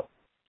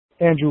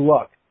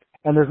Luck.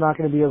 And there's not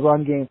going to be a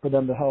run game for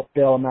them to help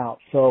bail them out.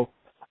 So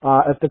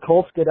if the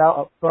Colts get out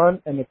up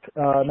front, and if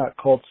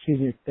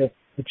the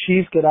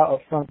Chiefs get out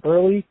up front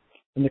early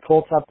and the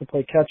Colts have to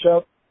play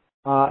catch-up,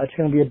 it's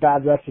going to be a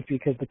bad recipe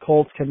because the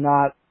Colts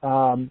cannot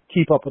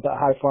keep up with that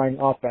high-flying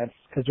offense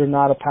because they're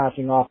not a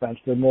passing offense.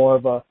 They're more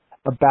of a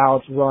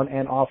balanced run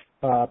and off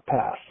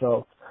pass.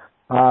 So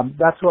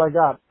that's what I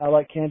got. I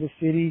like Kansas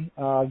City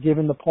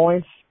given the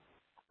points.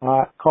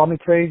 Call me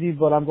crazy,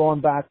 but I'm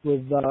going back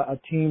with a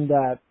team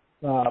that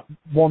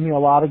won me a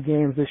lot of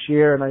games this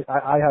year, and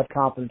I have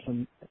confidence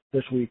in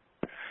this week.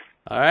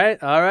 All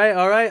right.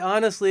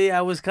 Honestly,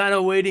 I was kind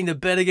of waiting to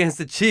bet against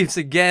the Chiefs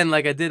again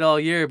like I did all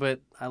year,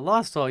 but I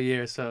lost all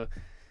year, so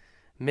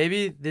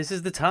maybe this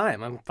is the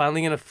time. I'm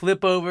finally going to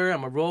flip over.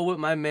 I'm going to roll with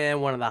my man,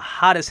 one of the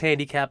hottest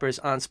handicappers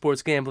on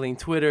sports gambling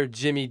Twitter,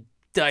 Jimmy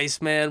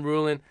Dice Man,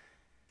 ruling.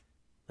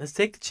 Let's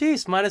take the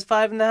Chiefs,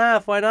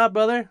 -5.5. Why not,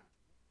 brother?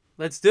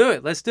 Let's do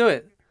it.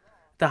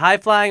 The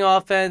high-flying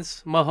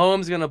offense,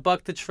 Mahomes going to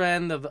buck the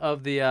trend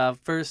of the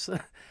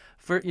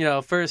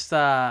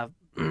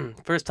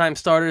first-time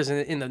starters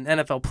in the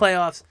NFL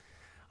playoffs.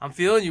 I'm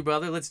feeling you,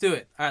 brother. Let's do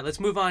it. All right, let's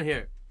move on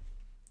here.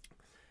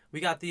 We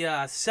got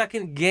the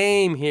second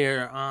game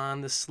here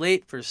on the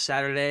slate for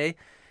Saturday,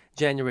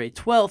 January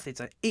 12th.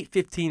 It's at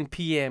 8:15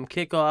 p.m.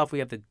 kickoff. We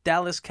have the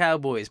Dallas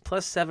Cowboys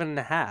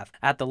 +7.5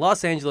 at the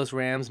Los Angeles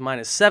Rams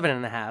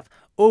 -7.5,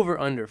 over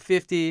under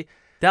 50.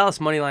 Dallas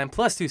moneyline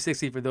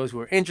 +260 for those who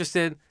are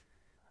interested.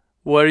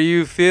 What are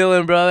you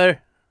feeling,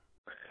 brother?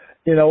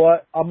 You know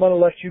what? I'm going to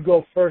let you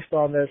go first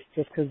on this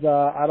just because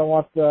I don't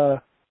want the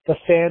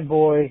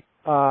fanboy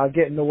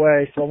get in the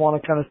way. So I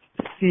want to kind of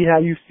see how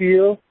you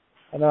feel,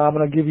 and I'm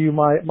going to give you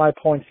my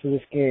points for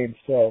this game.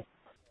 So,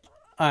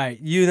 all right.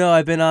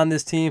 I've been on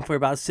this team for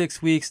about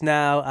 6 weeks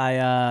now.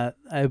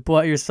 I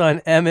bought your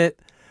son Emmett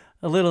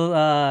a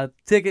little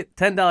ticket,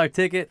 $10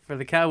 ticket for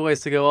the Cowboys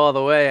to go all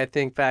the way, I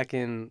think back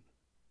in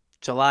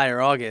July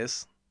or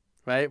August,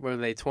 right? Were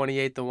they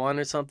 28-1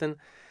 or something?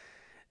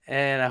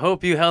 And I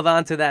hope you held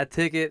on to that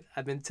ticket.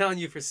 I've been telling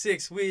you for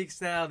 6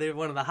 weeks now, they're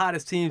one of the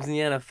hottest teams in the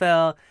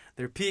NFL.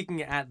 They're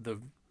peaking at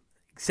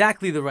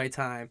exactly the right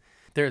time.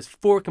 There's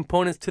 4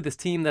 components to this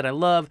team that I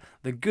love: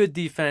 the good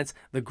defense,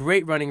 the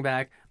great running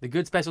back, the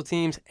good special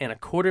teams, and a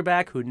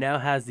quarterback who now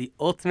has the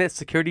ultimate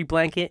security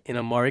blanket in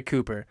Amari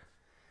Cooper.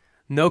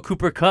 No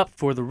Cooper Kupp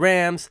for the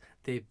Rams.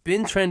 They've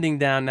been trending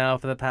down now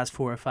for the past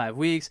 4 or 5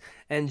 weeks,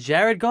 and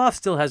Jared Goff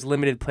still has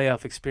limited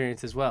playoff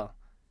experience as well.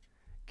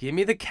 Give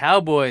me the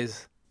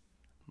Cowboys.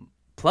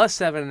 Plus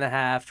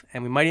 7.5,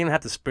 and we might even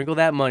have to sprinkle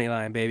that money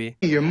line, baby.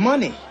 Your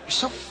money. You're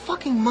so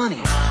fucking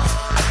money.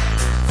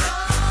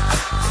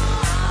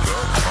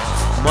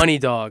 Money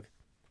dog.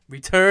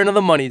 Return of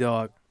the money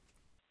dog.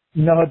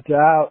 No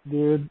doubt,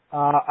 dude.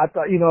 I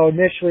thought,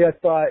 initially I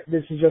thought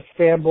this is just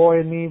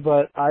fanboying me,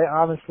 but I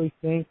honestly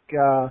think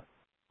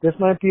this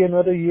might be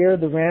another year.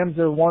 The Rams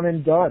are one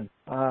and done.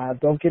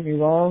 Don't get me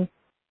wrong.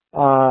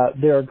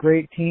 They're a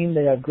great team.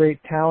 They have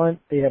great talent.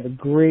 They have a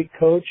great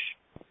coach.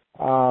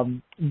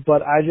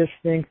 But I just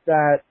think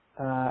that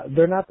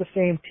they're not the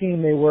same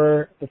team they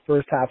were the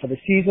first half of the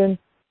season,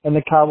 and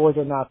the Cowboys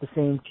are not the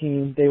same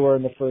team they were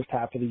in the first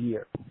half of the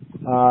year.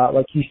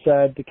 Like you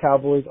said, the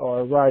Cowboys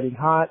are riding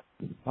hot.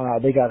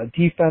 They got a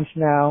defense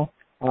now.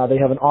 They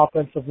have an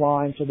offensive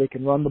line so they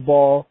can run the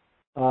ball.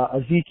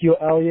 Ezekiel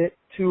Elliott,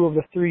 2 of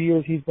the 3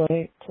 years he's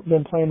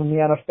been playing in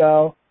the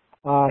NFL,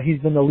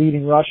 he's been the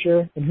leading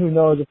rusher, and who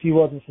knows, if he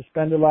wasn't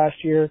suspended last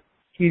year,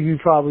 he'd be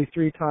probably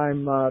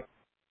 3-time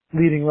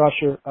leading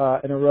rusher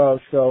in a row.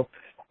 So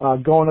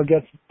going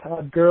against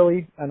Todd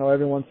Gurley, I know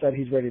everyone said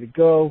he's ready to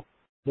go.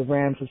 The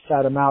Rams have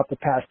sat him out the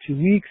past 2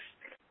 weeks.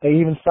 They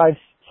even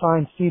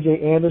signed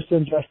C.J.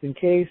 Anderson just in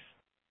case.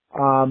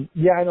 I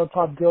know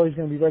Todd Gurley's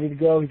going to be ready to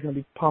go. He's going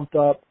to be pumped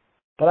up.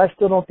 But I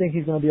still don't think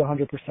he's going to be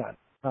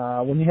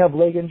 100%. When you have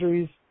leg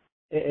injuries,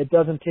 it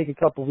doesn't take a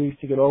couple weeks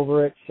to get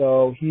over it.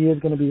 So he is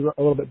going to be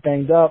a little bit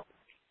banged up.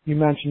 You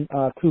mentioned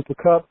Cooper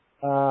Kupp.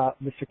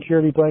 The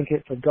security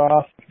blanket for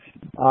Goff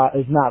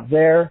is not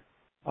there.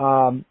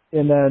 And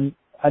then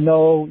I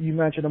know you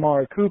mentioned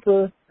Amari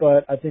Cooper,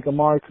 but I think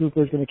Amari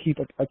Cooper is going to keep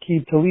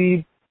Aqib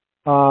Talib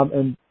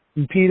and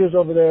Peters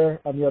over there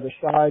on the other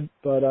side.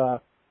 But,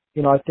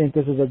 I think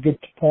this is a good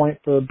point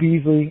for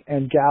Beasley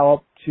and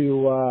Gallup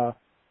to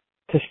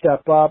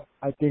step up.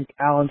 I think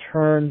Alan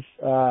Hearns,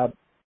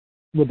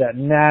 with that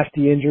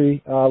nasty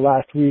injury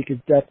last week, is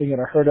definitely going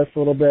to hurt us a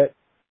little bit.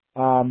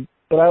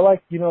 But I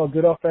like, a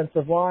good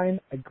offensive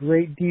line, a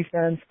great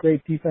defense.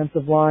 Great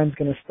defensive line is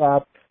going to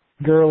stop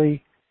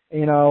Gurley,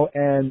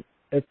 and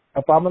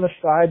if I'm going to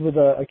side with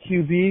a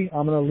QB,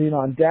 I'm going to lean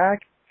on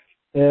Dak.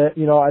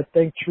 I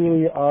think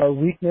truly our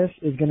weakness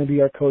is going to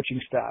be our coaching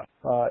staff.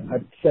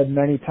 I've said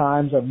many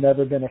times I've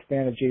never been a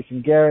fan of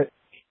Jason Garrett.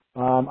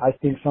 I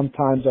think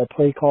sometimes our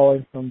play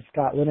calling from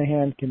Scott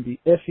Linehan can be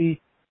iffy.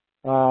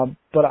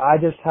 But I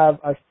just have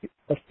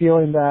a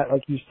feeling that,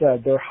 like you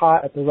said, they're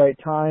hot at the right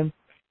time.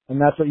 And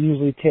that's what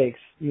usually takes,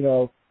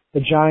 the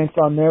Giants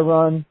on their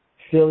run,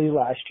 Philly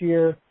last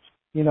year,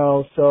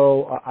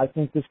 so I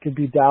think this could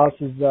be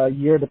Dallas's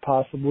year to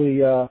possibly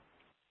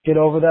get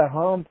over that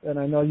hump. And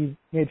I know you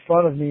made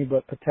fun of me,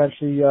 but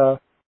potentially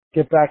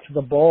get back to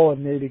the bowl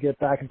and maybe get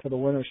back into the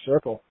winner's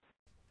circle.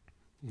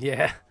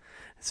 Yeah,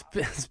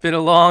 it's been a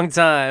long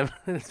time.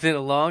 It's been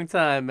a long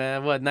time,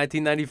 man. What,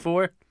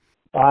 1994?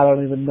 I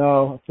don't even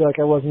know. I feel like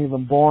I wasn't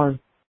even born.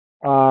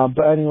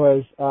 But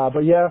anyways,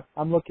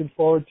 I'm looking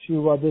forward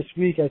to this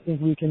week. I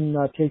think we can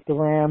take the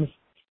Rams.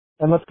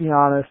 And let's be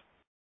honest,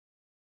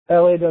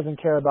 LA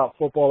doesn't care about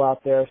football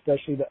out there,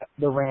 especially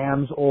the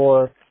Rams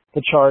or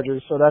the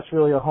Chargers. So that's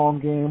really a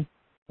home game.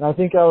 And I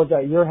think I was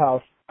at your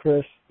house,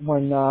 Chris,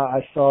 when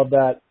I saw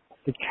that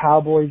the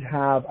Cowboys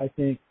have, I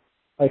think,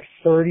 like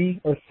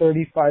 30 or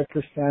 35%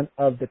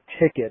 of the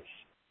tickets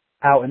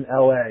out in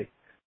LA.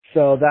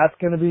 So that's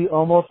going to be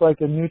almost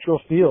like a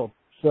neutral field.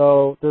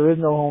 So there is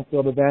no home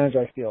field advantage,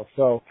 I feel.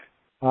 So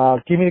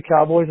give me the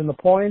Cowboys and the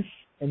points,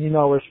 and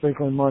we're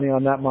sprinkling money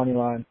on that money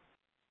line.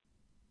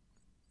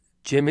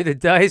 Jimmy the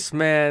Dice,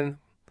 man.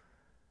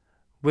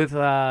 With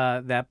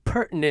that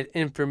pertinent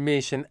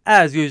information,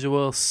 as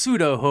usual,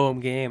 pseudo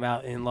home game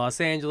out in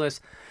Los Angeles.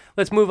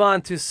 Let's move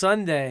on to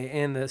Sunday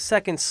in the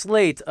second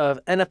slate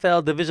of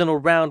NFL Divisional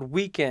Round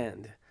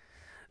Weekend.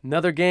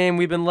 Another game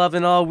we've been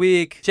loving all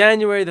week.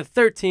 January the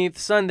 13th,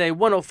 Sunday,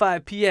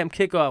 1:05 p.m.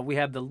 kickoff. We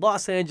have the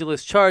Los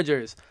Angeles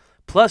Chargers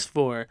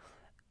 +4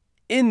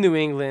 in New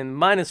England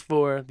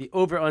 -4. The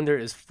over-under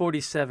is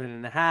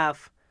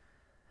 47.5.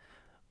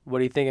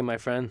 What are you thinking, my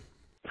friend?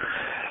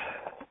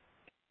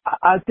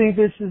 I think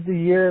this is the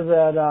year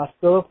that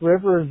Phillip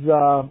Rivers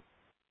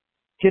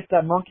gets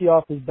that monkey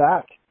off his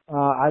back.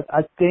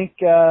 I think,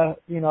 I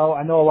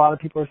know a lot of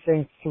people are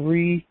saying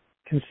 3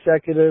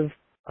 consecutive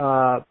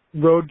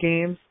road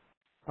games.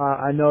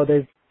 I know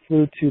they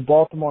flew to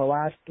Baltimore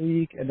last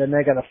week, and then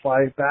they got to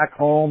fly back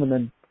home and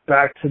then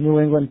back to New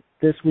England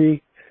this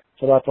week.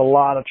 So that's a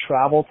lot of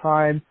travel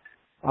time.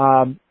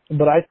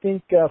 But I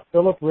think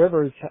Phillip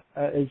Rivers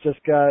has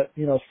just got,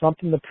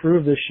 something to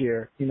prove this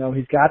year. He's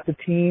got the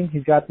team,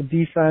 he's got the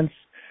defense.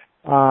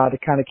 to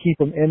kind of keep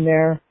him in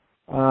there.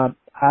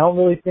 I don't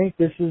really think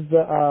this is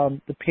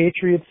the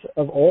Patriots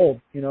of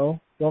old.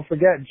 Don't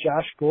forget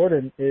Josh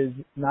Gordon is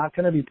not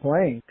going to be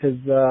playing because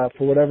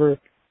for whatever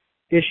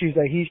issues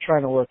that he's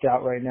trying to work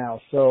out right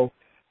now. So,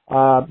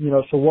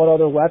 so what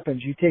other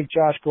weapons? You take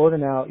Josh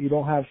Gordon out, you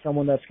don't have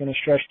someone that's going to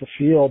stretch the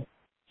field.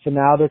 So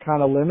now they're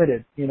kind of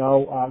limited.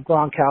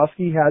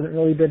 Gronkowski hasn't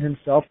really been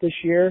himself this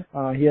year.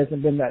 He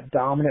hasn't been that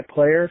dominant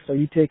player. So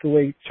you take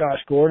away Josh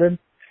Gordon.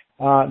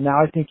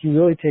 Now I think you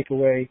really take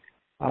away,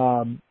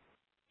 the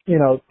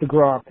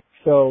Gronk.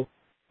 So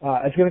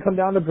it's going to come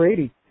down to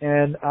Brady.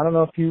 And I don't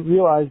know if you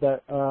realize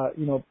that,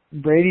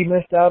 Brady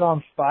missed out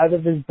on 5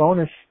 of his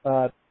bonus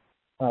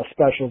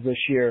specials this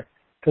year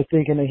because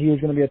thinking that he was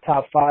going to be a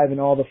top 5 in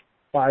all the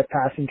 5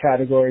 passing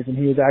categories, and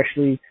he was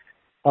actually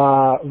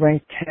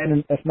ranked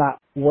 10, if not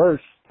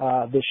worse,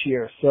 this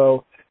year.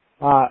 So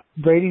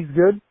Brady's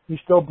good. He's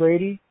still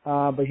Brady,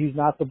 but he's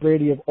not the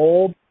Brady of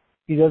old.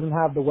 He doesn't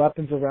have the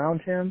weapons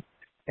around him.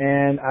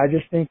 And I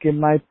just think it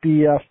might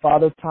be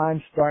Father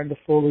Time starting to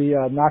fully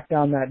knock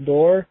down that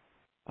door.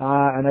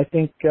 And I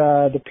think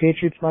the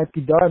Patriots might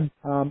be done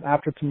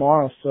after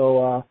tomorrow.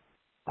 So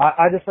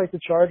I just like the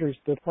Chargers.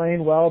 They're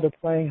playing well. They're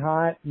playing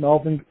hot.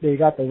 Melvin, they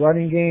got the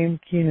running game.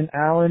 Keenan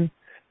Allen.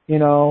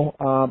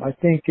 I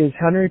think, is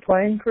Henry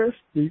playing, Chris?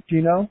 Do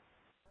you know?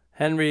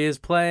 Henry is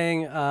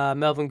playing.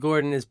 Melvin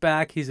Gordon is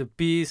back. He's a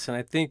beast, and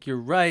I think you're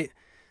right.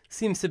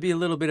 Seems to be a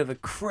little bit of a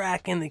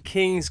crack in the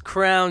King's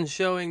crown,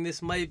 showing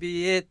this might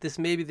be it. This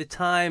maybe the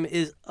time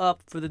is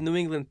up for the New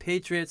England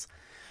Patriots.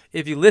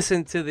 If you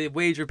listened to the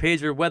Wager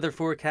Pager weather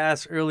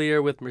forecast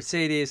earlier with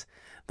Mercedes,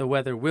 the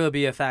weather will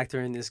be a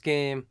factor in this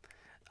game.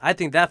 I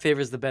think that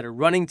favors the better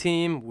running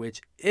team,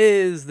 which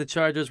is the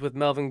Chargers with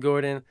Melvin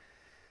Gordon.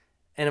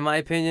 And in my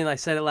opinion, I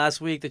said it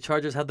last week, the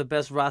Chargers have the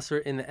best roster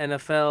in the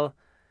NFL.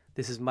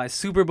 This is my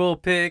Super Bowl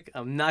pick.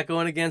 I'm not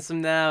going against them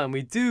now. And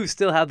we do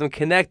still have them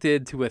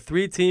connected to a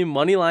 3-team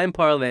money line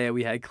parlay.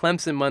 We had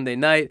Clemson Monday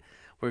night.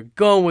 We're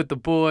going with the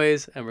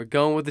boys, and we're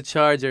going with the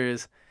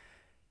Chargers.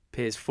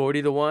 Pays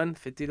 40-1,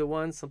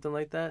 50-1, something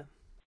like that.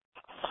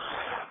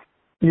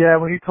 Yeah,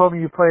 when you told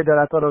me you played that,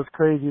 I thought it was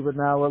crazy, but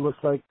now it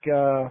looks like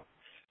that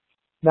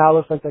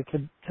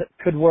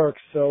could work.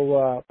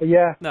 So, but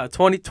yeah. No,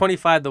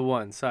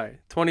 25-1. Sorry,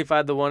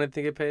 25-1. I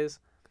think it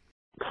pays.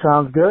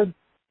 Sounds good.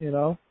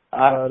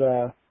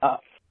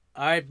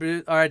 All right,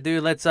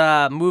 dude. Let's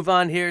move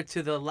on here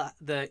to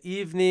the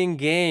evening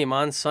game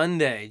on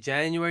Sunday,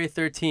 January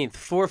 13th,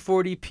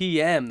 4:40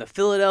 p.m. The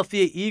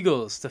Philadelphia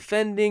Eagles,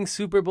 defending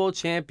Super Bowl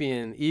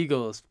champion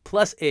Eagles,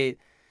 +8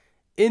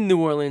 in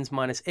New Orleans,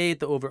 -8.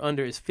 The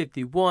over/under is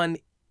 51.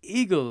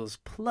 Eagles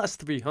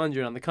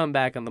 +300 on the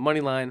comeback on the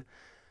money line.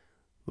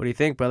 What do you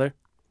think, brother?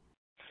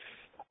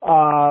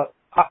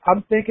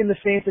 I'm thinking the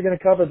Saints are going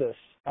to cover this.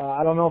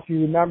 I don't know if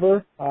you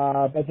remember.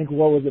 I think,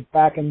 what was it,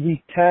 back in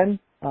week 10?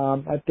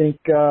 I think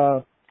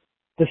the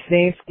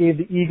Saints gave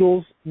the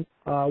Eagles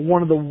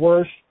one of the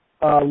worst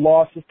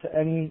losses to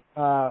any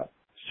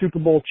Super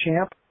Bowl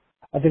champ.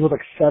 I think it was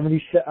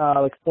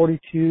like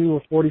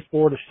 42 or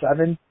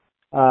 44-7.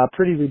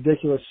 Pretty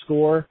ridiculous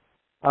score.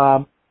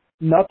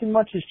 Nothing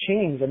much has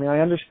changed. I mean, I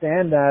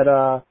understand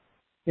that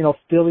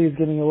Philly is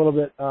getting a little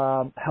bit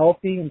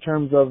healthy in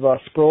terms of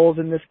Sproles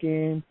in this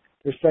game.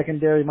 Their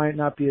secondary might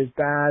not be as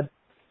bad.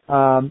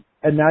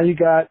 And now you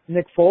got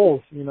Nick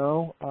Foles,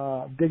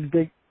 big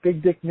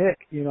Dick Nick,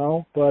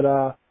 but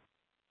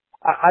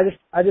I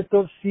just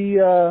don't see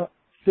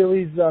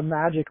Philly's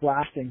magic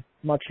lasting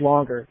much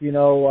longer.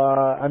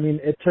 I mean,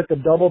 it took a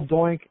double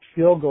doink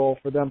field goal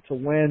for them to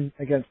win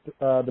against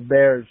the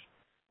Bears.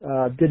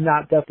 Did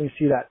not definitely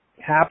see that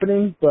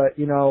happening, but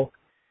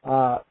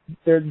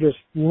they're just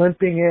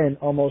limping in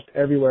almost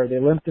everywhere. They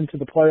limped into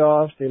the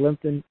playoffs. They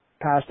limped in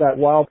past that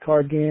wild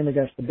card game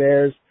against the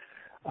Bears.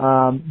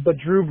 But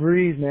Drew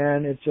Brees,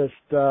 man, it's just,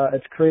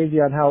 it's crazy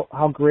on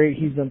how great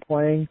he's been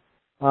playing.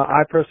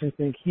 I personally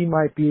think he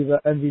might be the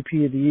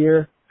MVP of the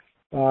year,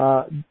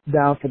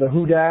 down for the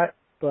who dat.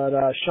 But,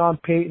 Sean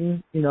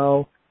Payton,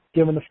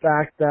 given the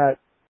fact that,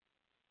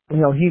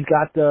 he's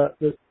got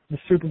the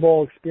Super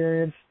Bowl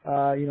experience,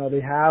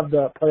 they have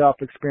the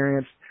playoff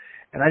experience.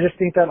 And I just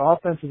think that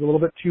offense is a little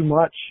bit too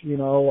much,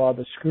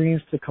 the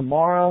screens to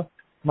Kamara.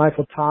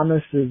 Michael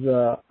Thomas is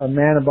a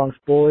man amongst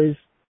boys.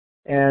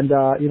 And,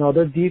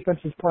 their defense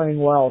is playing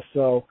well.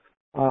 So,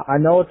 I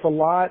know it's a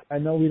lot. I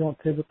know we don't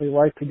typically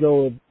like to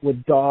go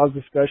with dogs,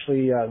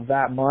 especially,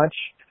 that much.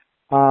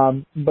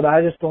 But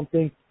I just don't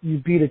think you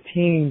beat a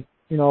team,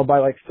 by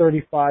like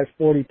 35,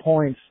 40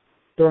 points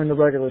during the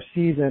regular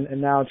season.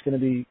 And now it's going to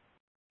be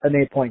an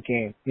 8-point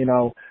game.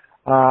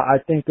 I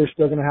think they're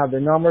still going to have their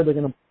number. They're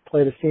going to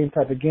play the same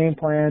type of game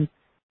plan.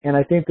 And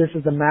I think this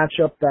is a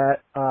matchup that,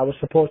 was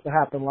supposed to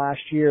happen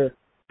last year.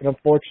 But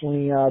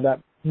unfortunately,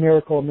 that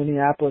miracle in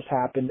Minneapolis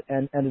happened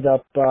and ended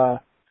up,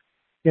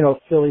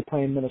 Philly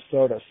playing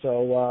Minnesota.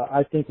 So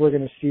I think we're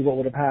going to see what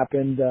would have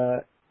happened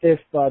if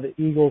the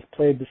Eagles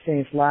played the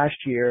Saints last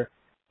year.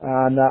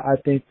 And I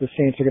think the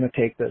Saints are going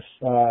to take this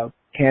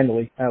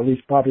handily, at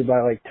least probably by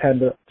like 10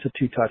 to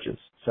 2 touches.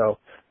 So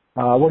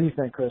What do you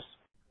think, Chris?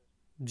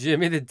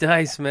 Jimmy the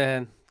Dice,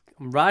 man.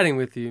 I'm riding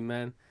with you,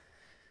 man.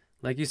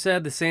 Like you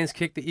said, the Saints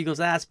kicked the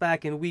Eagles' ass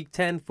back in Week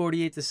 10,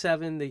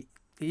 48-7. The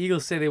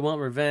Eagles say they want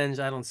revenge.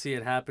 I don't see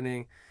it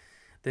happening.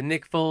 The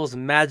Nick Foles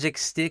magic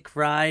stick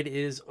ride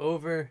is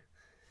over.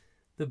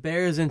 The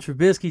Bears and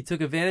Trubisky took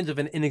advantage of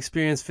an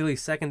inexperienced Philly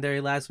secondary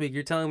last week.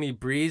 You're telling me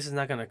Breeze is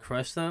not going to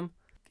crush them?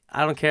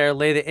 I don't care.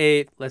 Lay the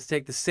 8. Let's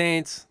take the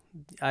Saints.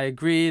 I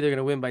agree. They're going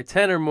to win by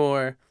 10 or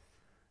more.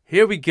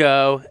 Here we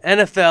go.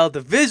 NFL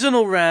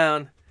Divisional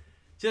Round.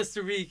 Just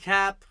to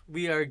recap,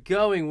 we are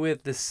going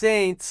with the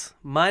Saints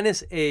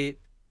 -8.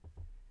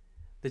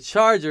 The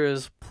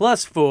Chargers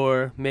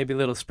 +4. Maybe a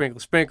little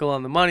sprinkle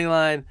on the money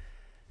line.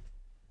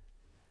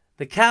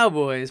 The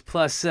Cowboys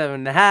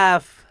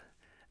 +7.5.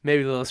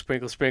 Maybe a little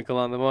sprinkle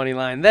on the money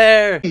line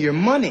there. Your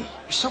money.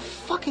 You're so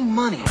fucking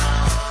money.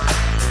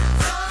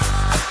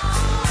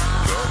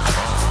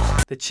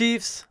 The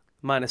Chiefs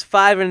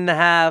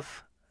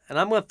 -5.5. And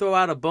I'm going to throw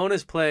out a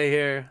bonus play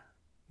here.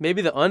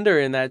 Maybe the under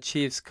in that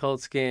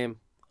Chiefs-Colts game.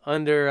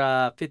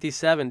 Under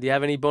 57. Do you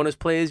have any bonus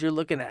plays you're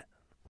looking at?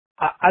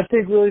 I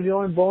think really the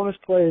only bonus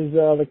play is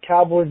the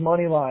Cowboys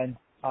money line.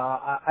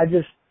 I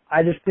just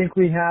think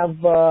we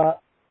have, I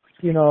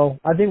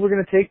think we're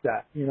going to take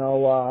that.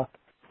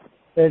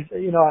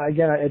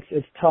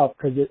 It's tough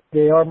because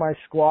they are my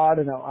squad,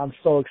 and I'm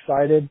so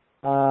excited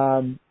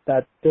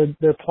that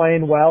they're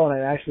playing well,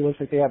 and it actually looks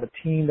like they have a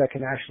team that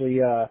can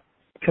actually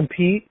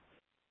compete.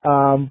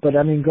 But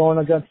I mean, going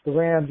against the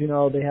Rams,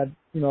 they had,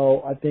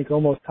 I think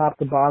almost top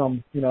to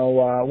bottom,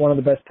 one of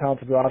the best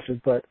talented rosters.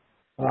 But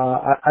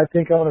I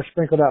think I'm going to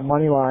sprinkle that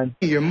money line.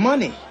 Your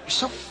money. You're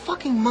so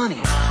fucking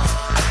money.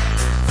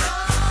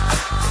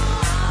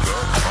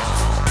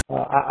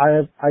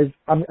 I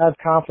have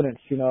confidence,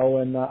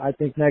 and I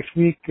think next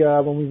week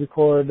when we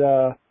record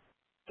the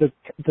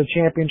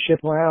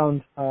championship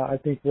round, I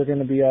think we're going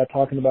to be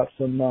talking about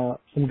some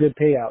good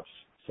payouts.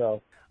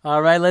 So.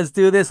 All right, let's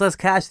do this. Let's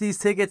cash these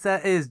tickets.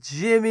 That is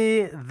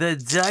Jimmy the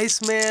Dice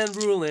Man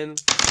Rulin,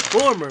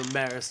 former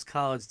Marist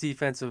College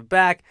defensive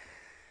back.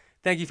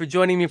 Thank you for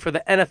joining me for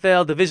the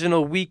NFL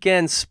Divisional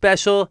Weekend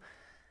Special.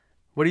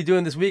 What are you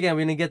doing this weekend?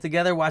 We're going to get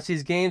together, watch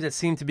these games that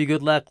seemed to be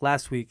good luck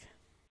last week.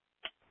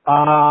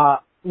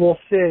 We'll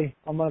see.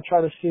 I'm going to try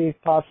to see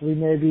possibly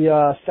maybe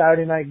a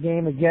Saturday night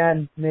game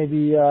again,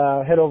 maybe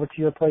head over to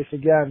your place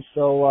again.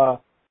 So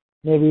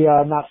maybe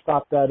not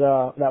stop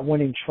that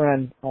winning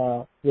trend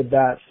with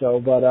that. So,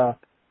 but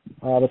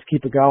let's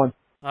keep it going.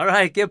 All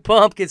right, get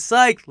pumped, get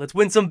psyched. Let's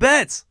win some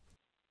bets.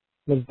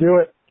 Let's do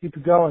it. Keep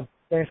it going.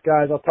 Thanks,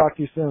 guys. I'll talk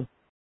to you soon.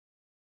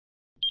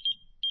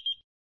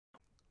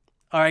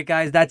 All right,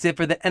 guys, that's it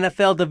for the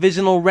NFL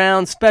Divisional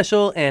Round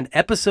Special and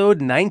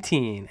Episode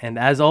 19. And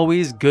as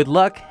always, good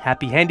luck,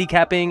 happy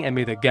handicapping, and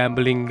may the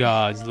gambling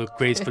gods look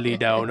gracefully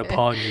down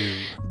upon you.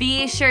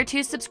 Be sure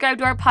to subscribe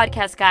to our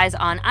podcast, guys,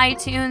 on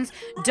iTunes.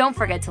 Don't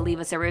forget to leave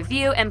us a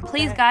review. And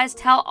please, guys,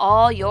 tell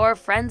all your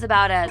friends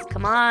about us.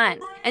 Come on.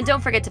 And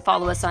don't forget to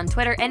follow us on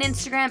Twitter and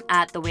Instagram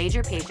at The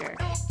Wager Pager.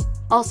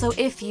 Also,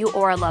 if you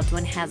or a loved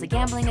one has a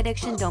gambling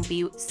addiction, don't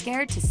be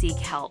scared to seek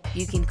help.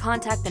 You can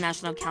contact the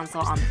National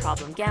Council on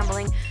Problem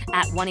Gambling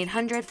at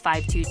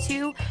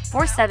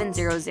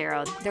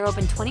 1-800-522-4700. They're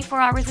open 24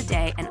 hours a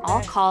day, and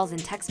all calls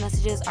and text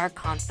messages are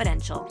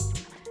confidential.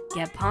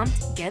 Get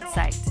pumped, get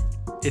psyched.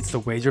 It's the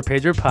Wager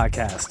Pager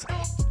Podcast.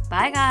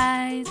 Bye,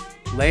 guys.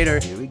 Later.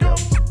 Here we go.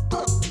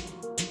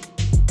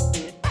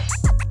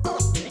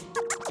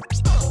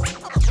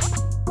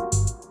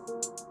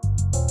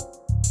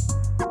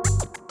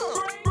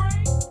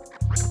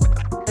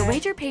 The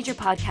Wager Pager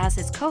podcast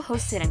is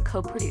co-hosted and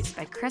co-produced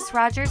by Chris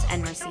Rogers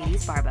and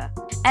Mercedes Barba.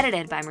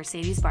 Edited by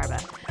Mercedes Barba.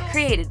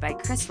 Created by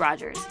Chris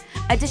Rogers.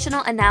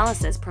 Additional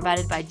analysis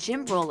provided by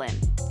Jim Rowland.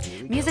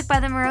 Music by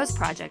The Morose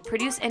Project,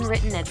 produced and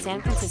written at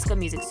San Francisco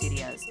Music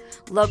Studios.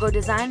 Logo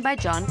designed by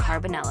John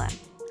Carbonella.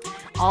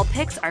 All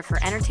picks are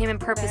for entertainment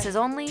purposes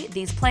only.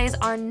 These plays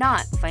are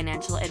not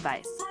financial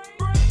advice.